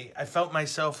 finally, I felt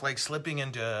myself like slipping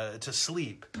into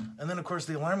sleep. And then, of course,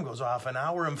 the alarm goes off an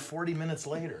hour and 40 minutes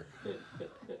later.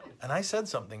 And I said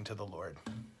something to the Lord.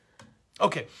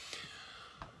 Okay.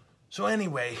 So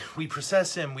anyway, we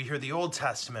process him. We hear the Old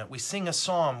Testament. We sing a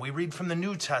psalm. We read from the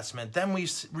New Testament. Then we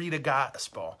read a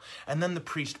gospel. And then the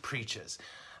priest preaches.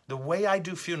 The way I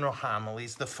do funeral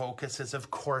homilies, the focus is, of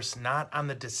course, not on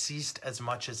the deceased as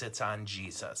much as it's on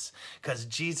Jesus, because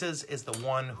Jesus is the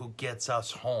one who gets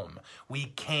us home. We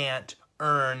can't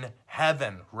earn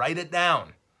heaven. Write it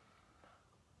down.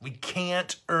 We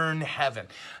can't earn heaven.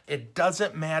 It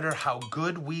doesn't matter how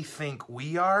good we think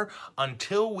we are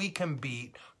until we can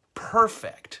be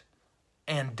perfect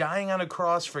and dying on a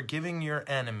cross, forgiving your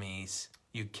enemies.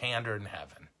 You can't earn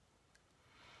heaven.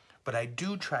 But I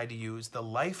do try to use the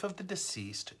life of the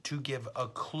deceased to give a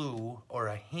clue or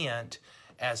a hint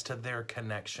as to their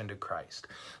connection to Christ.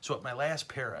 So at my last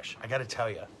parish, I got to tell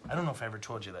you, I don't know if I ever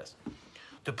told you this,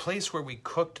 the place where we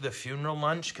cooked the funeral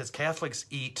lunch, because Catholics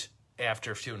eat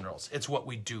after funerals. It's what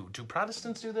we do. Do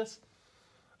Protestants do this?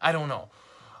 I don't know.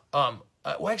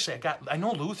 Well, actually, I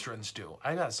know Lutherans do.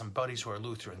 I got some buddies who are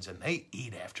Lutherans, and they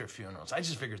eat after funerals. I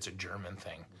just figure it's a German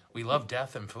thing. We love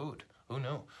death and food. Who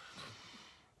knew?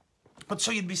 But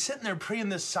so you'd be sitting there praying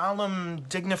this solemn,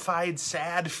 dignified,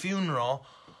 sad funeral,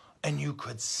 and you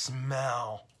could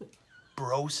smell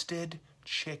roasted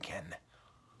chicken,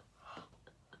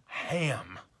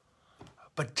 ham,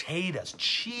 potatoes,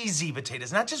 cheesy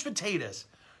potatoes, not just potatoes,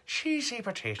 cheesy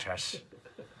potatoes.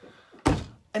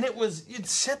 And it was, you'd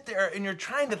sit there and you're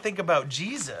trying to think about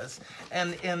Jesus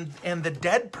and the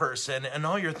dead person, and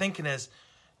all you're thinking is,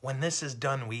 when this is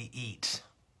done, we eat.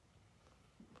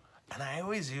 And I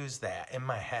always use that in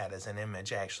my head as an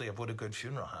image, actually, of what a good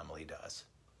funeral homily does.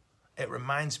 It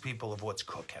reminds people of what's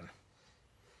cooking.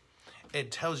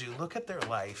 It tells you, look at their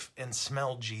life and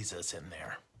smell Jesus in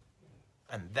there.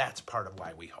 And that's part of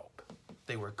why we hope.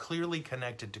 They were clearly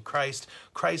connected to Christ.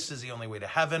 Christ is the only way to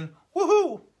heaven.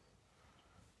 Woohoo!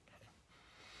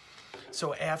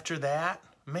 So after that,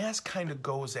 Mass kind of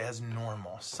goes as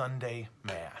normal. Sunday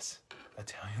Mass.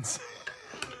 Italians.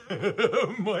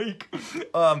 Mike.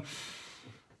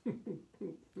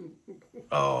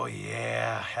 Oh,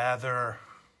 yeah. Heather.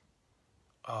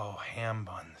 Oh, ham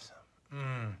buns.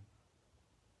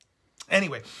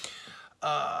 Anyway,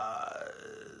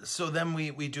 so then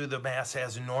we do the Mass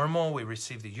as normal. We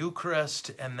receive the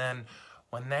Eucharist. And then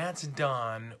when that's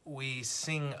done, we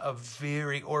sing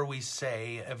we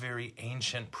say a very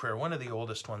ancient prayer, one of the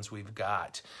oldest ones we've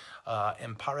got.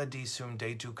 In Paradisum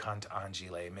deducant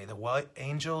angeli. May the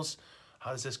angels,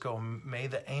 how does this go? May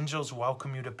the angels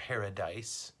welcome you to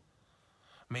paradise.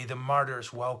 May the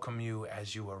martyrs welcome you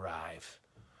as you arrive.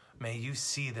 May you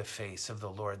see the face of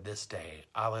the Lord this day.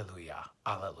 Alleluia,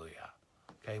 alleluia.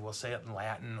 Okay, we'll say it in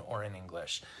Latin or in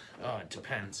English. Oh, it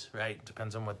depends, right?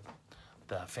 Depends on what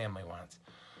the family wants.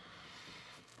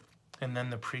 And then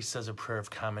the priest says a prayer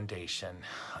of commendation.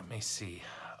 Let me see.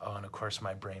 Oh, and of course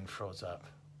my brain froze up.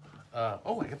 I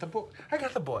got the book. I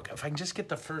got the book. If I can just get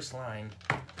the first line.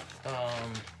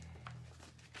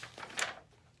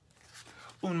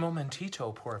 Un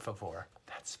momentito, por favor.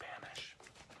 That's Spanish.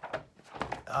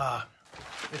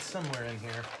 It's somewhere in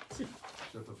here. Is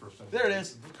that the first time? There it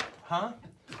is. Huh?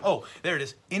 Oh, there it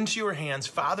is. Into your hands,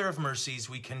 Father of mercies,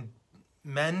 we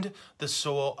commend the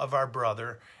soul of our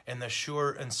brother in the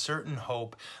sure and certain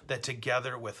hope that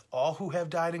together with all who have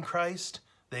died in Christ,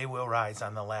 they will rise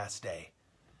on the last day.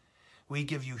 We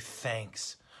give you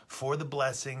thanks for the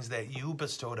blessings that you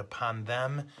bestowed upon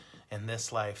them in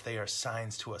this life. They are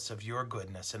signs to us of your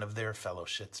goodness and of their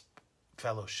fellowship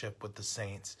with the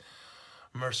saints.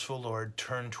 Merciful Lord,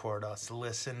 turn toward us,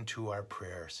 listen to our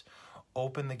prayers.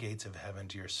 Open the gates of heaven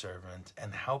to your servants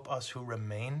and help us who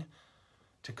remain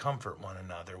to comfort one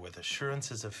another with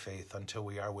assurances of faith until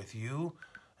we are with you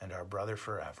and our brother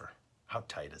forever. How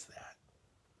tight is that?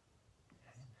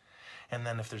 And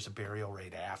then if there's a burial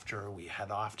right after, we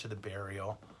head off to the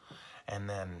burial, and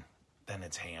then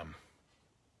it's ham.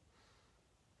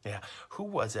 Yeah, who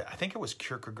was it? I think it was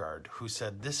Kierkegaard who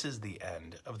said, this is the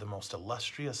end of the most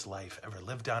illustrious life ever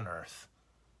lived on earth.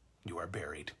 You are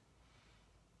buried.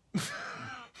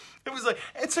 It was like,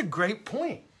 it's a great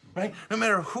point, right? No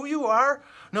matter who you are,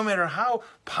 no matter how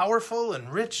powerful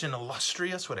and rich and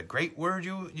illustrious, what a great word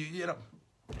you know,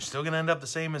 you're still going to end up the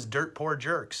same as dirt poor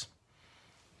jerks.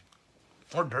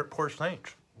 Or dirt poor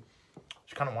saints.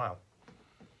 It's kind of wild.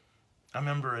 I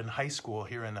remember in high school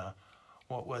here in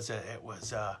what was it? It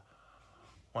was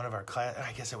one of our class.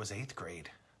 I guess it was 8th grade.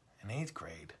 In 8th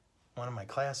grade, one of my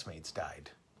classmates died.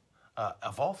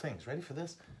 Of all things, ready for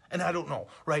this? And I don't know,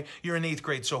 right? You're in 8th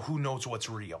grade, so who knows what's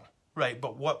real, right?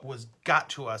 But what got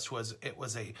to us was it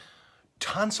was a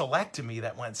tonsillectomy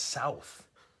that went south.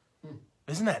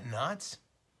 Isn't that nuts?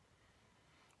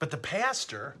 But the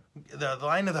pastor, the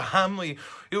line of the homily,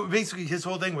 basically his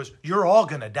whole thing was, you're all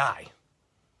going to die.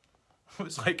 It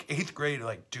was like 8th grade,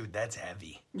 like, dude, that's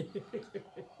heavy.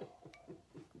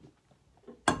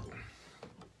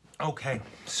 Okay,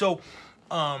 so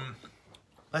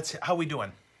let's see, how we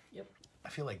doing? Yep. I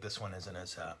feel like this one isn't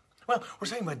as well, we're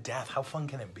talking about death. How fun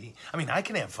can it be? I mean, I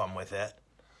can have fun with it,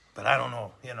 but I don't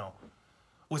know, you know.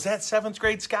 Was that 7th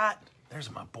grade Scott?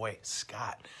 There's my boy,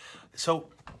 Scott. So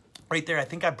right there, I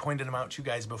think I pointed him out to you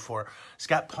guys before.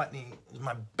 Scott Putney was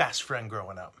my best friend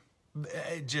growing up.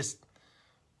 Just,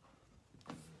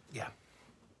 yeah.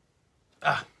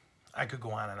 I could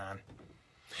go on and on.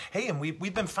 Hey, and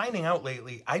we've been finding out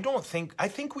lately, I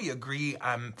think we agree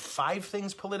on 5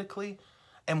 things politically,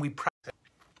 and we practice.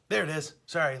 There it is.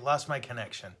 Sorry, lost my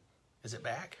connection. Is it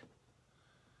back?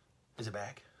 Is it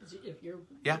back? If you're,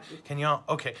 Yeah? Can y'all?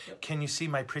 Okay. Yep. Can you see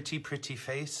my pretty, pretty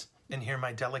face and hear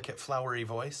my delicate, flowery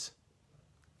voice?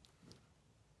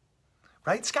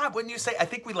 Right, Scott? Wouldn't you say? I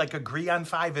think we like agree on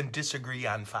 5 and disagree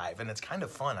on 5, and it's kind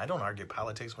of fun. I don't argue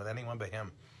politics with anyone but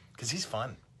him because he's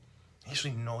fun. He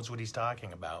actually knows what he's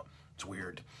talking about. It's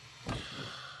weird.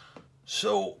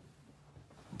 So,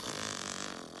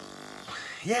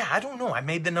 yeah, I don't know. I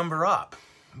made the number up.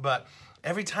 But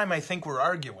every time I think we're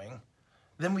arguing,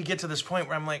 then we get to this point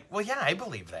where I'm like, well, yeah, I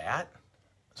believe that.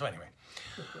 So anyway.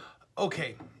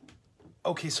 Okay,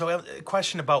 so a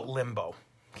question about limbo.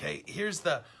 Okay, here's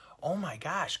the, oh my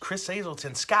gosh, Chris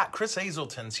Hazelton. Scott, Chris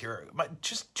Hazelton's here.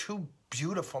 Just 2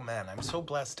 beautiful men. I'm so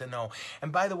blessed to know.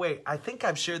 And by the way, I think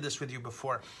I've shared this with you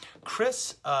before.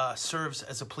 Chris serves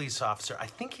as a police officer. I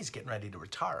think he's getting ready to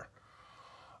retire.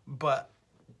 But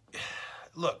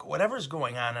look, whatever's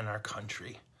going on in our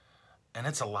country, and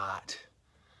it's a lot.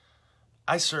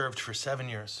 I served for 7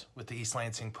 years with the East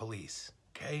Lansing Police,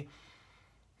 okay?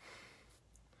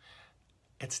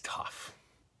 It's tough.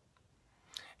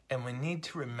 And we need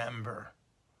to remember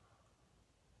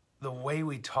the way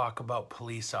we talk about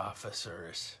police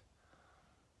officers.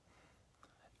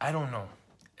 I don't know.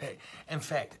 In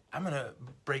fact, I'm going to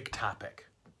break topic.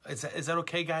 Is that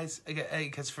okay, guys?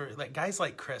 Because for like guys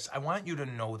like Chris, I want you to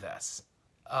know this.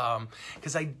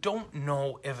 Because I don't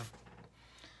know if...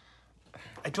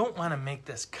 I don't want to make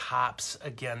this cops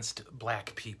against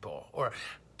black people or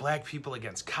black people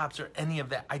against cops or any of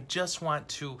that. I just want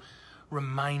to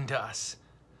remind us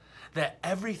that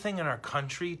everything in our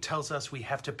country tells us we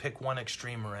have to pick one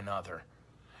extreme or another.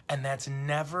 And that's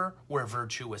never where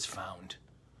virtue is found.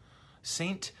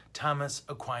 St. Thomas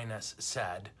Aquinas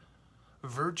said,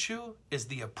 virtue is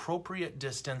the appropriate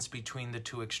distance between the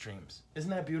 2 extremes. Isn't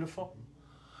that beautiful?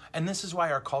 And this is why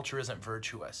our culture isn't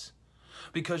virtuous.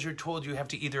 Because you're told you have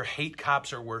to either hate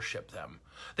cops or worship them.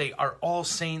 They are all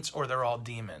saints or they're all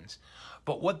demons.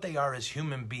 But what they are is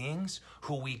human beings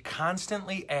who we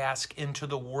constantly ask into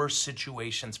the worst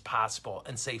situations possible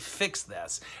and say, fix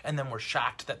this, and then we're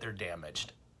shocked that they're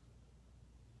damaged.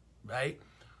 Right?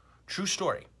 True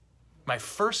story. My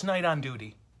first night on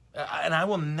duty, and I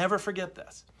will never forget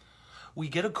this. We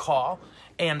get a call,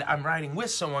 and I'm riding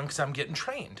with someone because I'm getting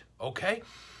trained, okay?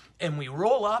 And we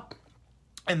roll up,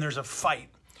 and there's a fight.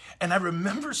 And I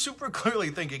remember super clearly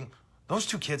thinking, those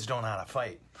 2 kids don't know how to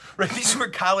fight, right? These were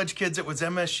college kids. It was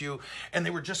MSU, and they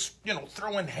were just,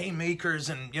 throwing haymakers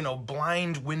and,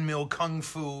 blind windmill kung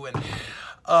fu. And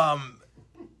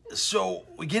so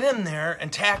we get in there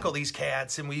and tackle these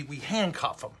cats, and we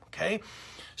handcuff them, okay?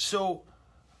 So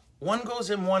one goes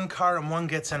in one car, and one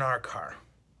gets in our car.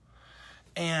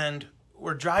 And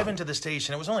we're driving to the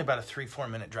station. It was only about a 3-4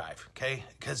 minute drive, okay?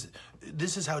 Because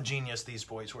this is how genius these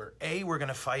boys were. A, we're going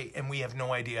to fight, and we have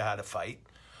no idea how to fight.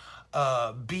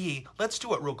 B, let's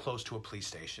do it real close to a police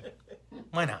station.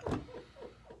 Why not?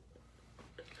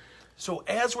 So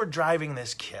as we're driving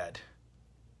this kid,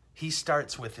 he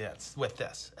starts with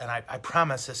this. And I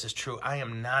promise this is true. I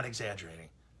am not exaggerating.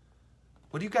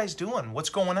 What are you guys doing? What's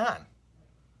going on?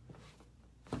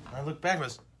 And I look back and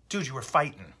goes, dude, you were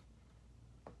fighting.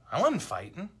 I wasn't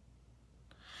fighting.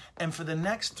 And for the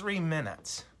next 3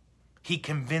 minutes, he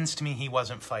convinced me he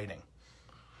wasn't fighting.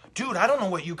 Dude, I don't know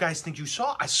what you guys think you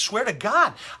saw. I swear to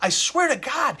God. I swear to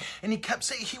God. And he kept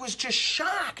saying he was just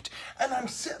shocked. And I'm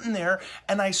sitting there,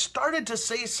 and I started to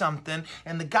say something,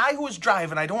 and the guy who was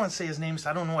driving, I don't want to say his name, so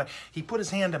I don't know what, he put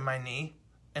his hand on my knee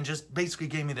and just basically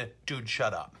gave me the, dude,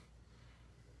 shut up.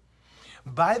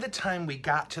 By the time we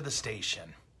got to the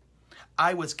station,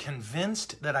 I was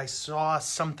convinced that I saw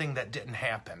something that didn't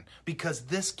happen because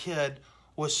this kid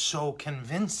was so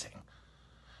convincing.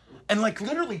 And like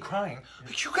literally crying,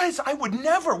 like, you guys, I would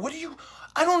never,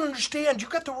 I don't understand. You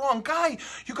got the wrong guy.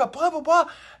 You got blah, blah, blah.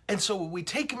 And so we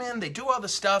take him in, they do all the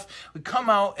stuff. We come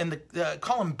out and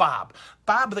call him Bob.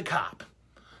 Bob the cop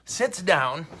sits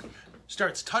down,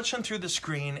 starts touching through the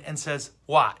screen and says,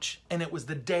 watch. And it was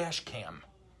the dash cam.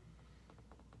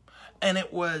 And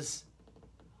it was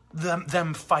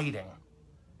them fighting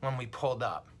when we pulled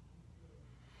up.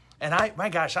 And my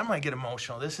gosh, I might get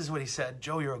emotional. This is what he said.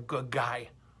 Joe, you're a good guy.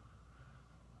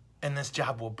 And this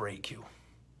job will break you.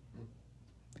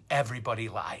 Everybody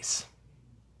lies.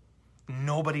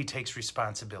 Nobody takes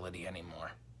responsibility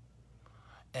anymore.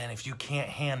 And if you can't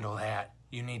handle that,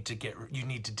 you need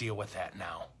to deal with that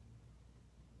now.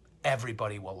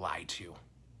 Everybody will lie to you.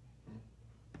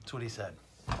 That's what he said.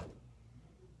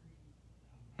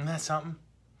 Isn't that something?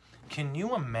 Can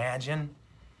you imagine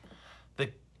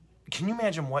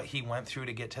what he went through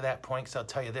to get to that point? Because I'll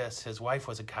tell you this, his wife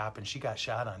was a cop and she got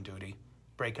shot on duty,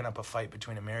 breaking up a fight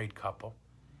between a married couple.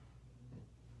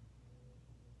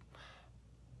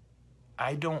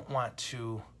 I don't want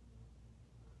to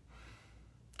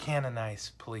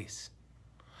canonize police.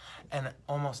 And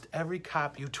almost every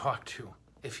cop you talk to,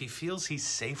 if he feels he's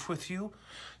safe with you,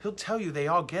 he'll tell you they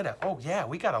all get it. Oh yeah,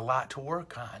 we got a lot to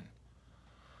work on.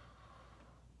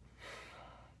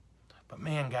 But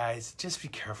man, guys, just be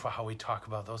careful how we talk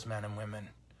about those men and women.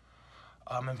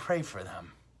 And pray for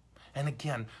them. And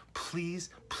again, please,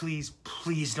 please,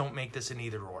 please don't make this an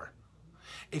either or.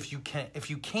 If you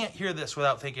can't hear this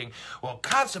without thinking, well,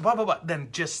 cops, blah, blah, blah, then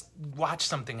just watch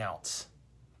something else.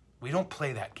 We don't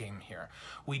play that game here.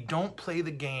 We don't play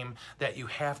the game that you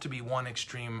have to be one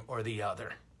extreme or the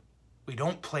other. We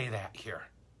don't play that here.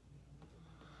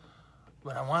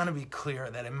 But I want to be clear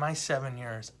that in my 7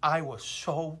 years, I was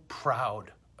so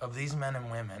proud of these men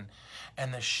and women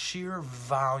and the sheer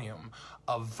volume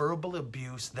of verbal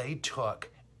abuse they took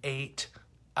 8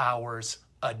 hours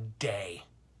a day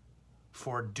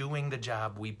for doing the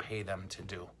job we pay them to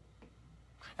do.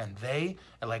 And they,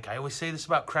 like I always say this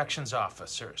about corrections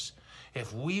officers,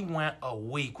 if we went a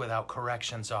week without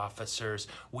corrections officers,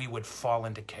 we would fall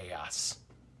into chaos.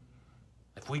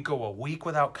 If we go a week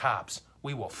without cops,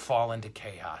 we will fall into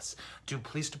chaos. Do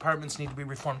police departments need to be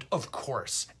reformed? Of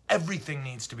course. Everything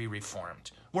needs to be reformed.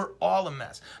 We're all a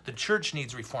mess. The church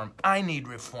needs reform. I need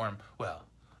reform. Well,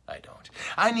 I don't.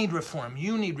 I need reform.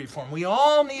 You need reform. We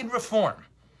all need reform.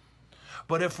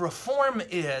 But if reform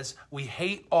is, we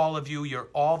hate all of you, you're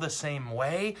all the same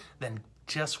way, then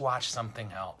just watch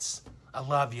something else. I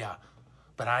love you,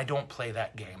 but I don't play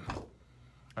that game.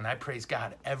 And I praise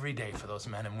God every day for those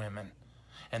men and women.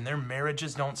 And their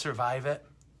marriages don't survive it,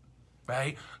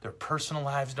 right? Their personal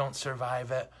lives don't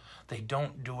survive it. They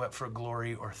don't do it for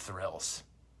glory or thrills,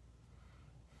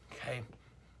 okay?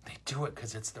 They do it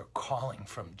because it's their calling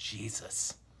from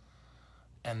Jesus.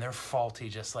 And they're faulty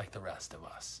just like the rest of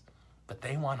us. But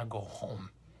they want to go home.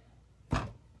 All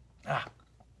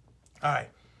right.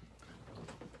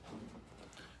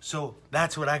 So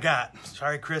that's what I got.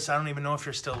 Sorry, Chris, I don't even know if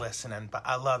you're still listening, but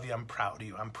I love you. I'm proud of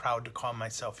you. I'm proud to call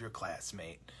myself your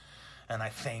classmate. And I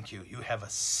thank you. You have a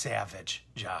savage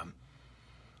job.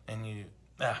 And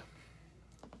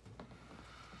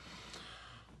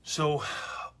So,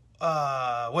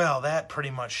 well, that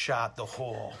pretty much shot the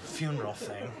whole funeral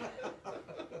thing.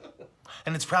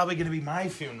 And it's probably going to be my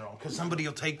funeral, because somebody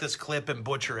will take this clip and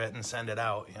butcher it and send it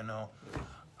out, you know.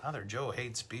 Father Joe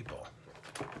hates people.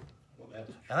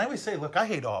 And I always say, look, I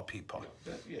hate all people.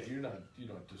 Yeah, you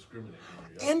don't discriminate.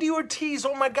 Andy Ortiz,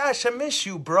 oh my gosh, I miss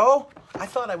you, bro. I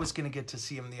thought I was going to get to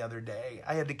see him the other day.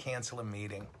 I had to cancel a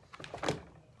meeting.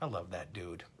 I love that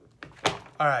dude.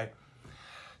 All right.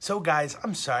 So, guys,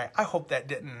 I'm sorry. I hope that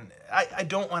didn't... I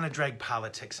don't want to drag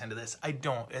politics into this. I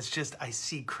don't. It's just I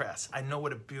see Chris. I know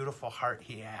what a beautiful heart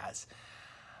he has.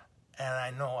 And I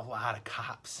know a lot of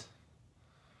cops.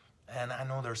 And I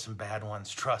know there's some bad ones,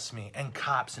 trust me. And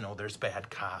cops know there's bad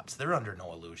cops. They're under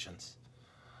no illusions.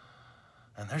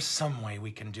 And there's some way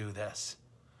we can do this.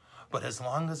 But as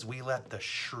long as we let the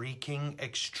shrieking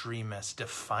extremists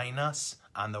define us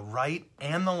on the right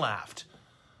and the left,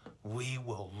 we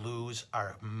will lose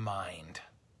our mind.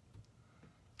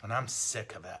 And I'm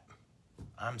sick of it.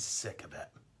 I'm sick of it.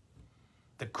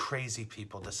 The crazy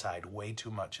people decide way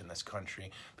too much in this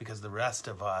country because the rest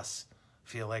of us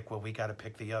feel like, well, we got to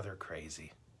pick the other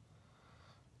crazy.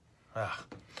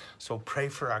 So pray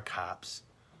for our cops.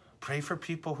 Pray for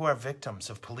people who are victims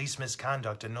of police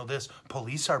misconduct. And know this,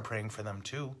 police are praying for them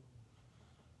too.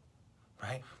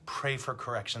 Right? Pray for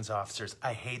corrections officers.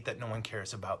 I hate that no one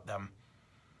cares about them.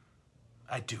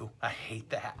 I do. I hate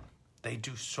that. They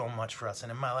do so much for us.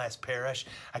 And in my last parish,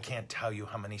 I can't tell you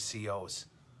how many COs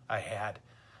I had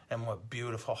and what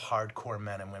beautiful, hardcore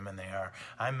men and women they are.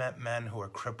 I met men who are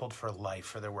crippled for life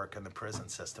for their work in the prison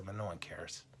system, and no one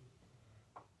cares.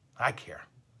 I care.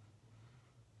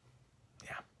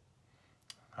 Yeah.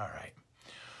 All right.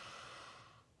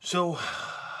 So,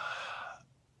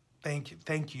 thank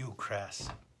you, Chris.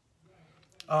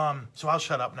 So I'll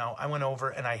shut up now. I went over,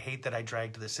 and I hate that I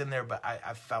dragged this in there, but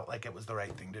I felt like it was the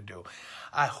right thing to do.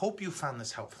 I hope you found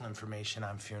this helpful information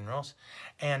on funerals.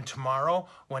 And tomorrow,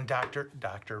 when Dr.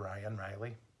 Ryan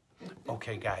Riley,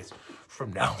 okay, guys,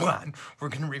 from now on, we're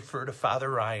going to refer to Father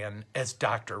Ryan as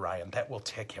Dr. Ryan. That will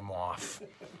tick him off.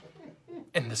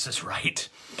 And this is right.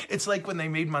 It's like when they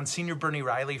made Monsignor Bernie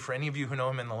Riley, for any of you who know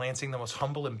him in the Lansing, the most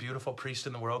humble and beautiful priest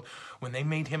in the world. When they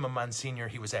made him a Monsignor,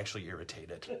 he was actually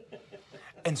irritated.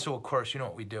 And so, of course, you know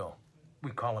what we do?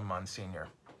 We call him Monsignor,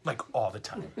 like all the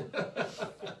time.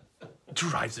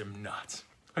 Drives him nuts.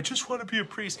 I just want to be a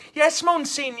priest. Yes,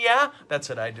 Monsignor. That's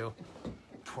what I do.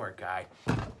 Poor guy.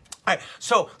 All right,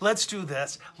 so let's do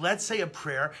this. Let's say a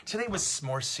prayer. Today was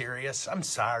more serious. I'm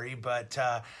sorry, but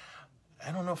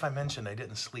I don't know if I mentioned I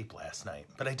didn't sleep last night,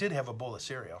 but I did have a bowl of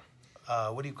cereal.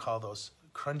 What do you call those?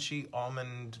 Crunchy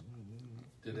almond.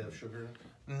 Did it have sugar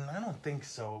in it? I don't think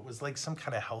so. It was like some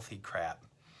kind of healthy crap.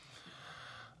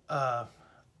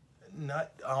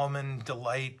 Nut, almond,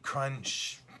 delight,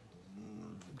 crunch,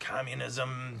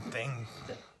 communism thing.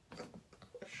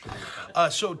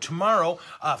 So tomorrow,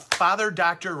 Father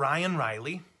Dr. Ryan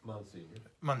Riley,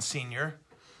 Monsignor,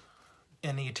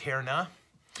 in Eterna.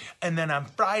 And then on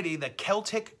Friday, the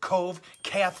Celtic Cove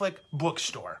Catholic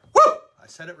Bookstore. Woo! I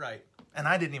said it right. And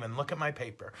I didn't even look at my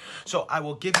paper. So I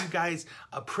will give you guys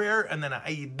a prayer and then an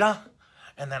Aida.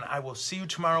 And then I will see you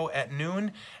tomorrow at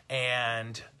noon.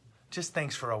 And just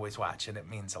thanks for always watching. It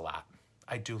means a lot.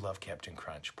 I do love Captain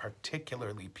Crunch,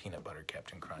 particularly peanut butter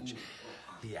Captain Crunch.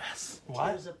 Yes.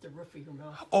 Tears up the roof of your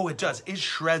mouth. Oh, it does. It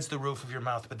shreds the roof of your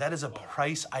mouth, but that is a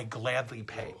price I gladly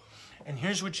pay. And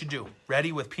here's what you do.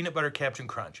 Ready with peanut butter Captain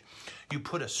Crunch. You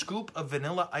put a scoop of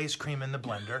vanilla ice cream in the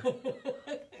blender.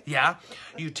 Yeah.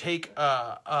 You take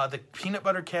the peanut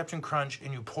butter Captain Crunch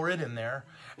and you pour it in there.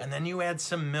 And then you add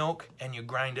some milk and you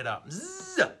grind it up.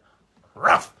 Zzz!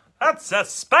 Rough. That's a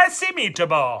spicy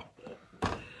meatball.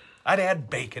 I'd add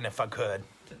bacon if I could.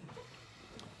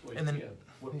 Wait, And then yeah.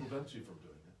 What prevents you from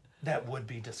doing that? that would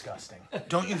be disgusting.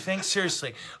 Don't you think?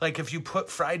 Seriously. Like if you put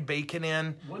fried bacon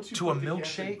in to a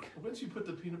milkshake. Once you put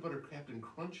the peanut butter Captain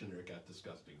Crunch in there, it got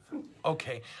disgusting for me.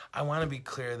 Okay, I want to be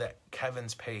clear that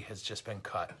Kevin's pay has just been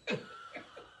cut.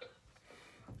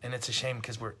 And it's a shame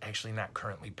because we're actually not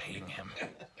currently paying him.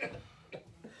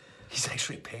 He's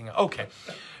actually paying. Okay.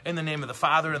 In the name of the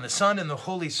Father, and the Son, and the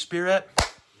Holy Spirit.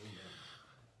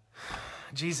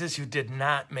 Jesus, you did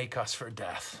not make us for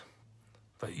death,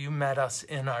 but you met us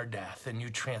in our death, and you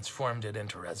transformed it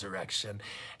into resurrection,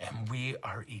 and we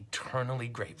are eternally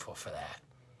grateful for that.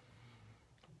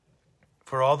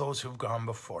 For all those who've gone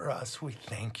before us, we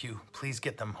thank you. Please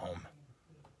get them home.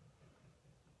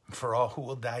 And for all who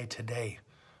will die today,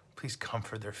 please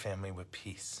comfort their family with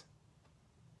peace.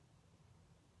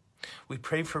 We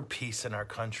pray for peace in our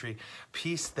country,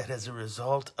 peace that is a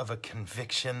result of a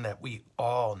conviction that we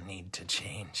all need to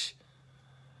change.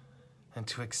 And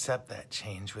to accept that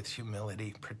change with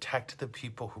humility, protect the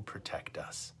people who protect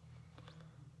us.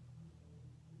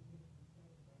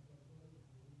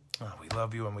 Oh, we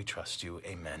love you and we trust you.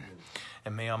 Amen.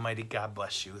 And may Almighty God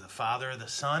bless you, the Father, the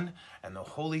Son, and the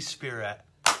Holy Spirit.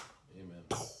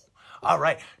 Amen. All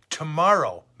right,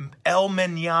 tomorrow, El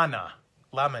Mañana,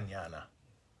 La Mañana,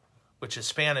 which is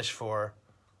Spanish for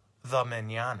the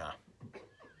mañana.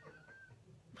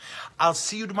 I'll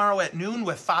see you tomorrow at noon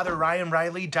with Father Ryan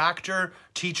Riley, doctor,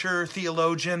 teacher,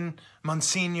 theologian,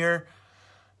 Monsignor,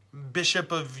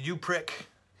 Bishop of Uprick.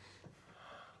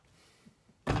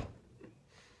 All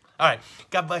right,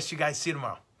 God bless you guys. See you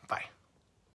tomorrow.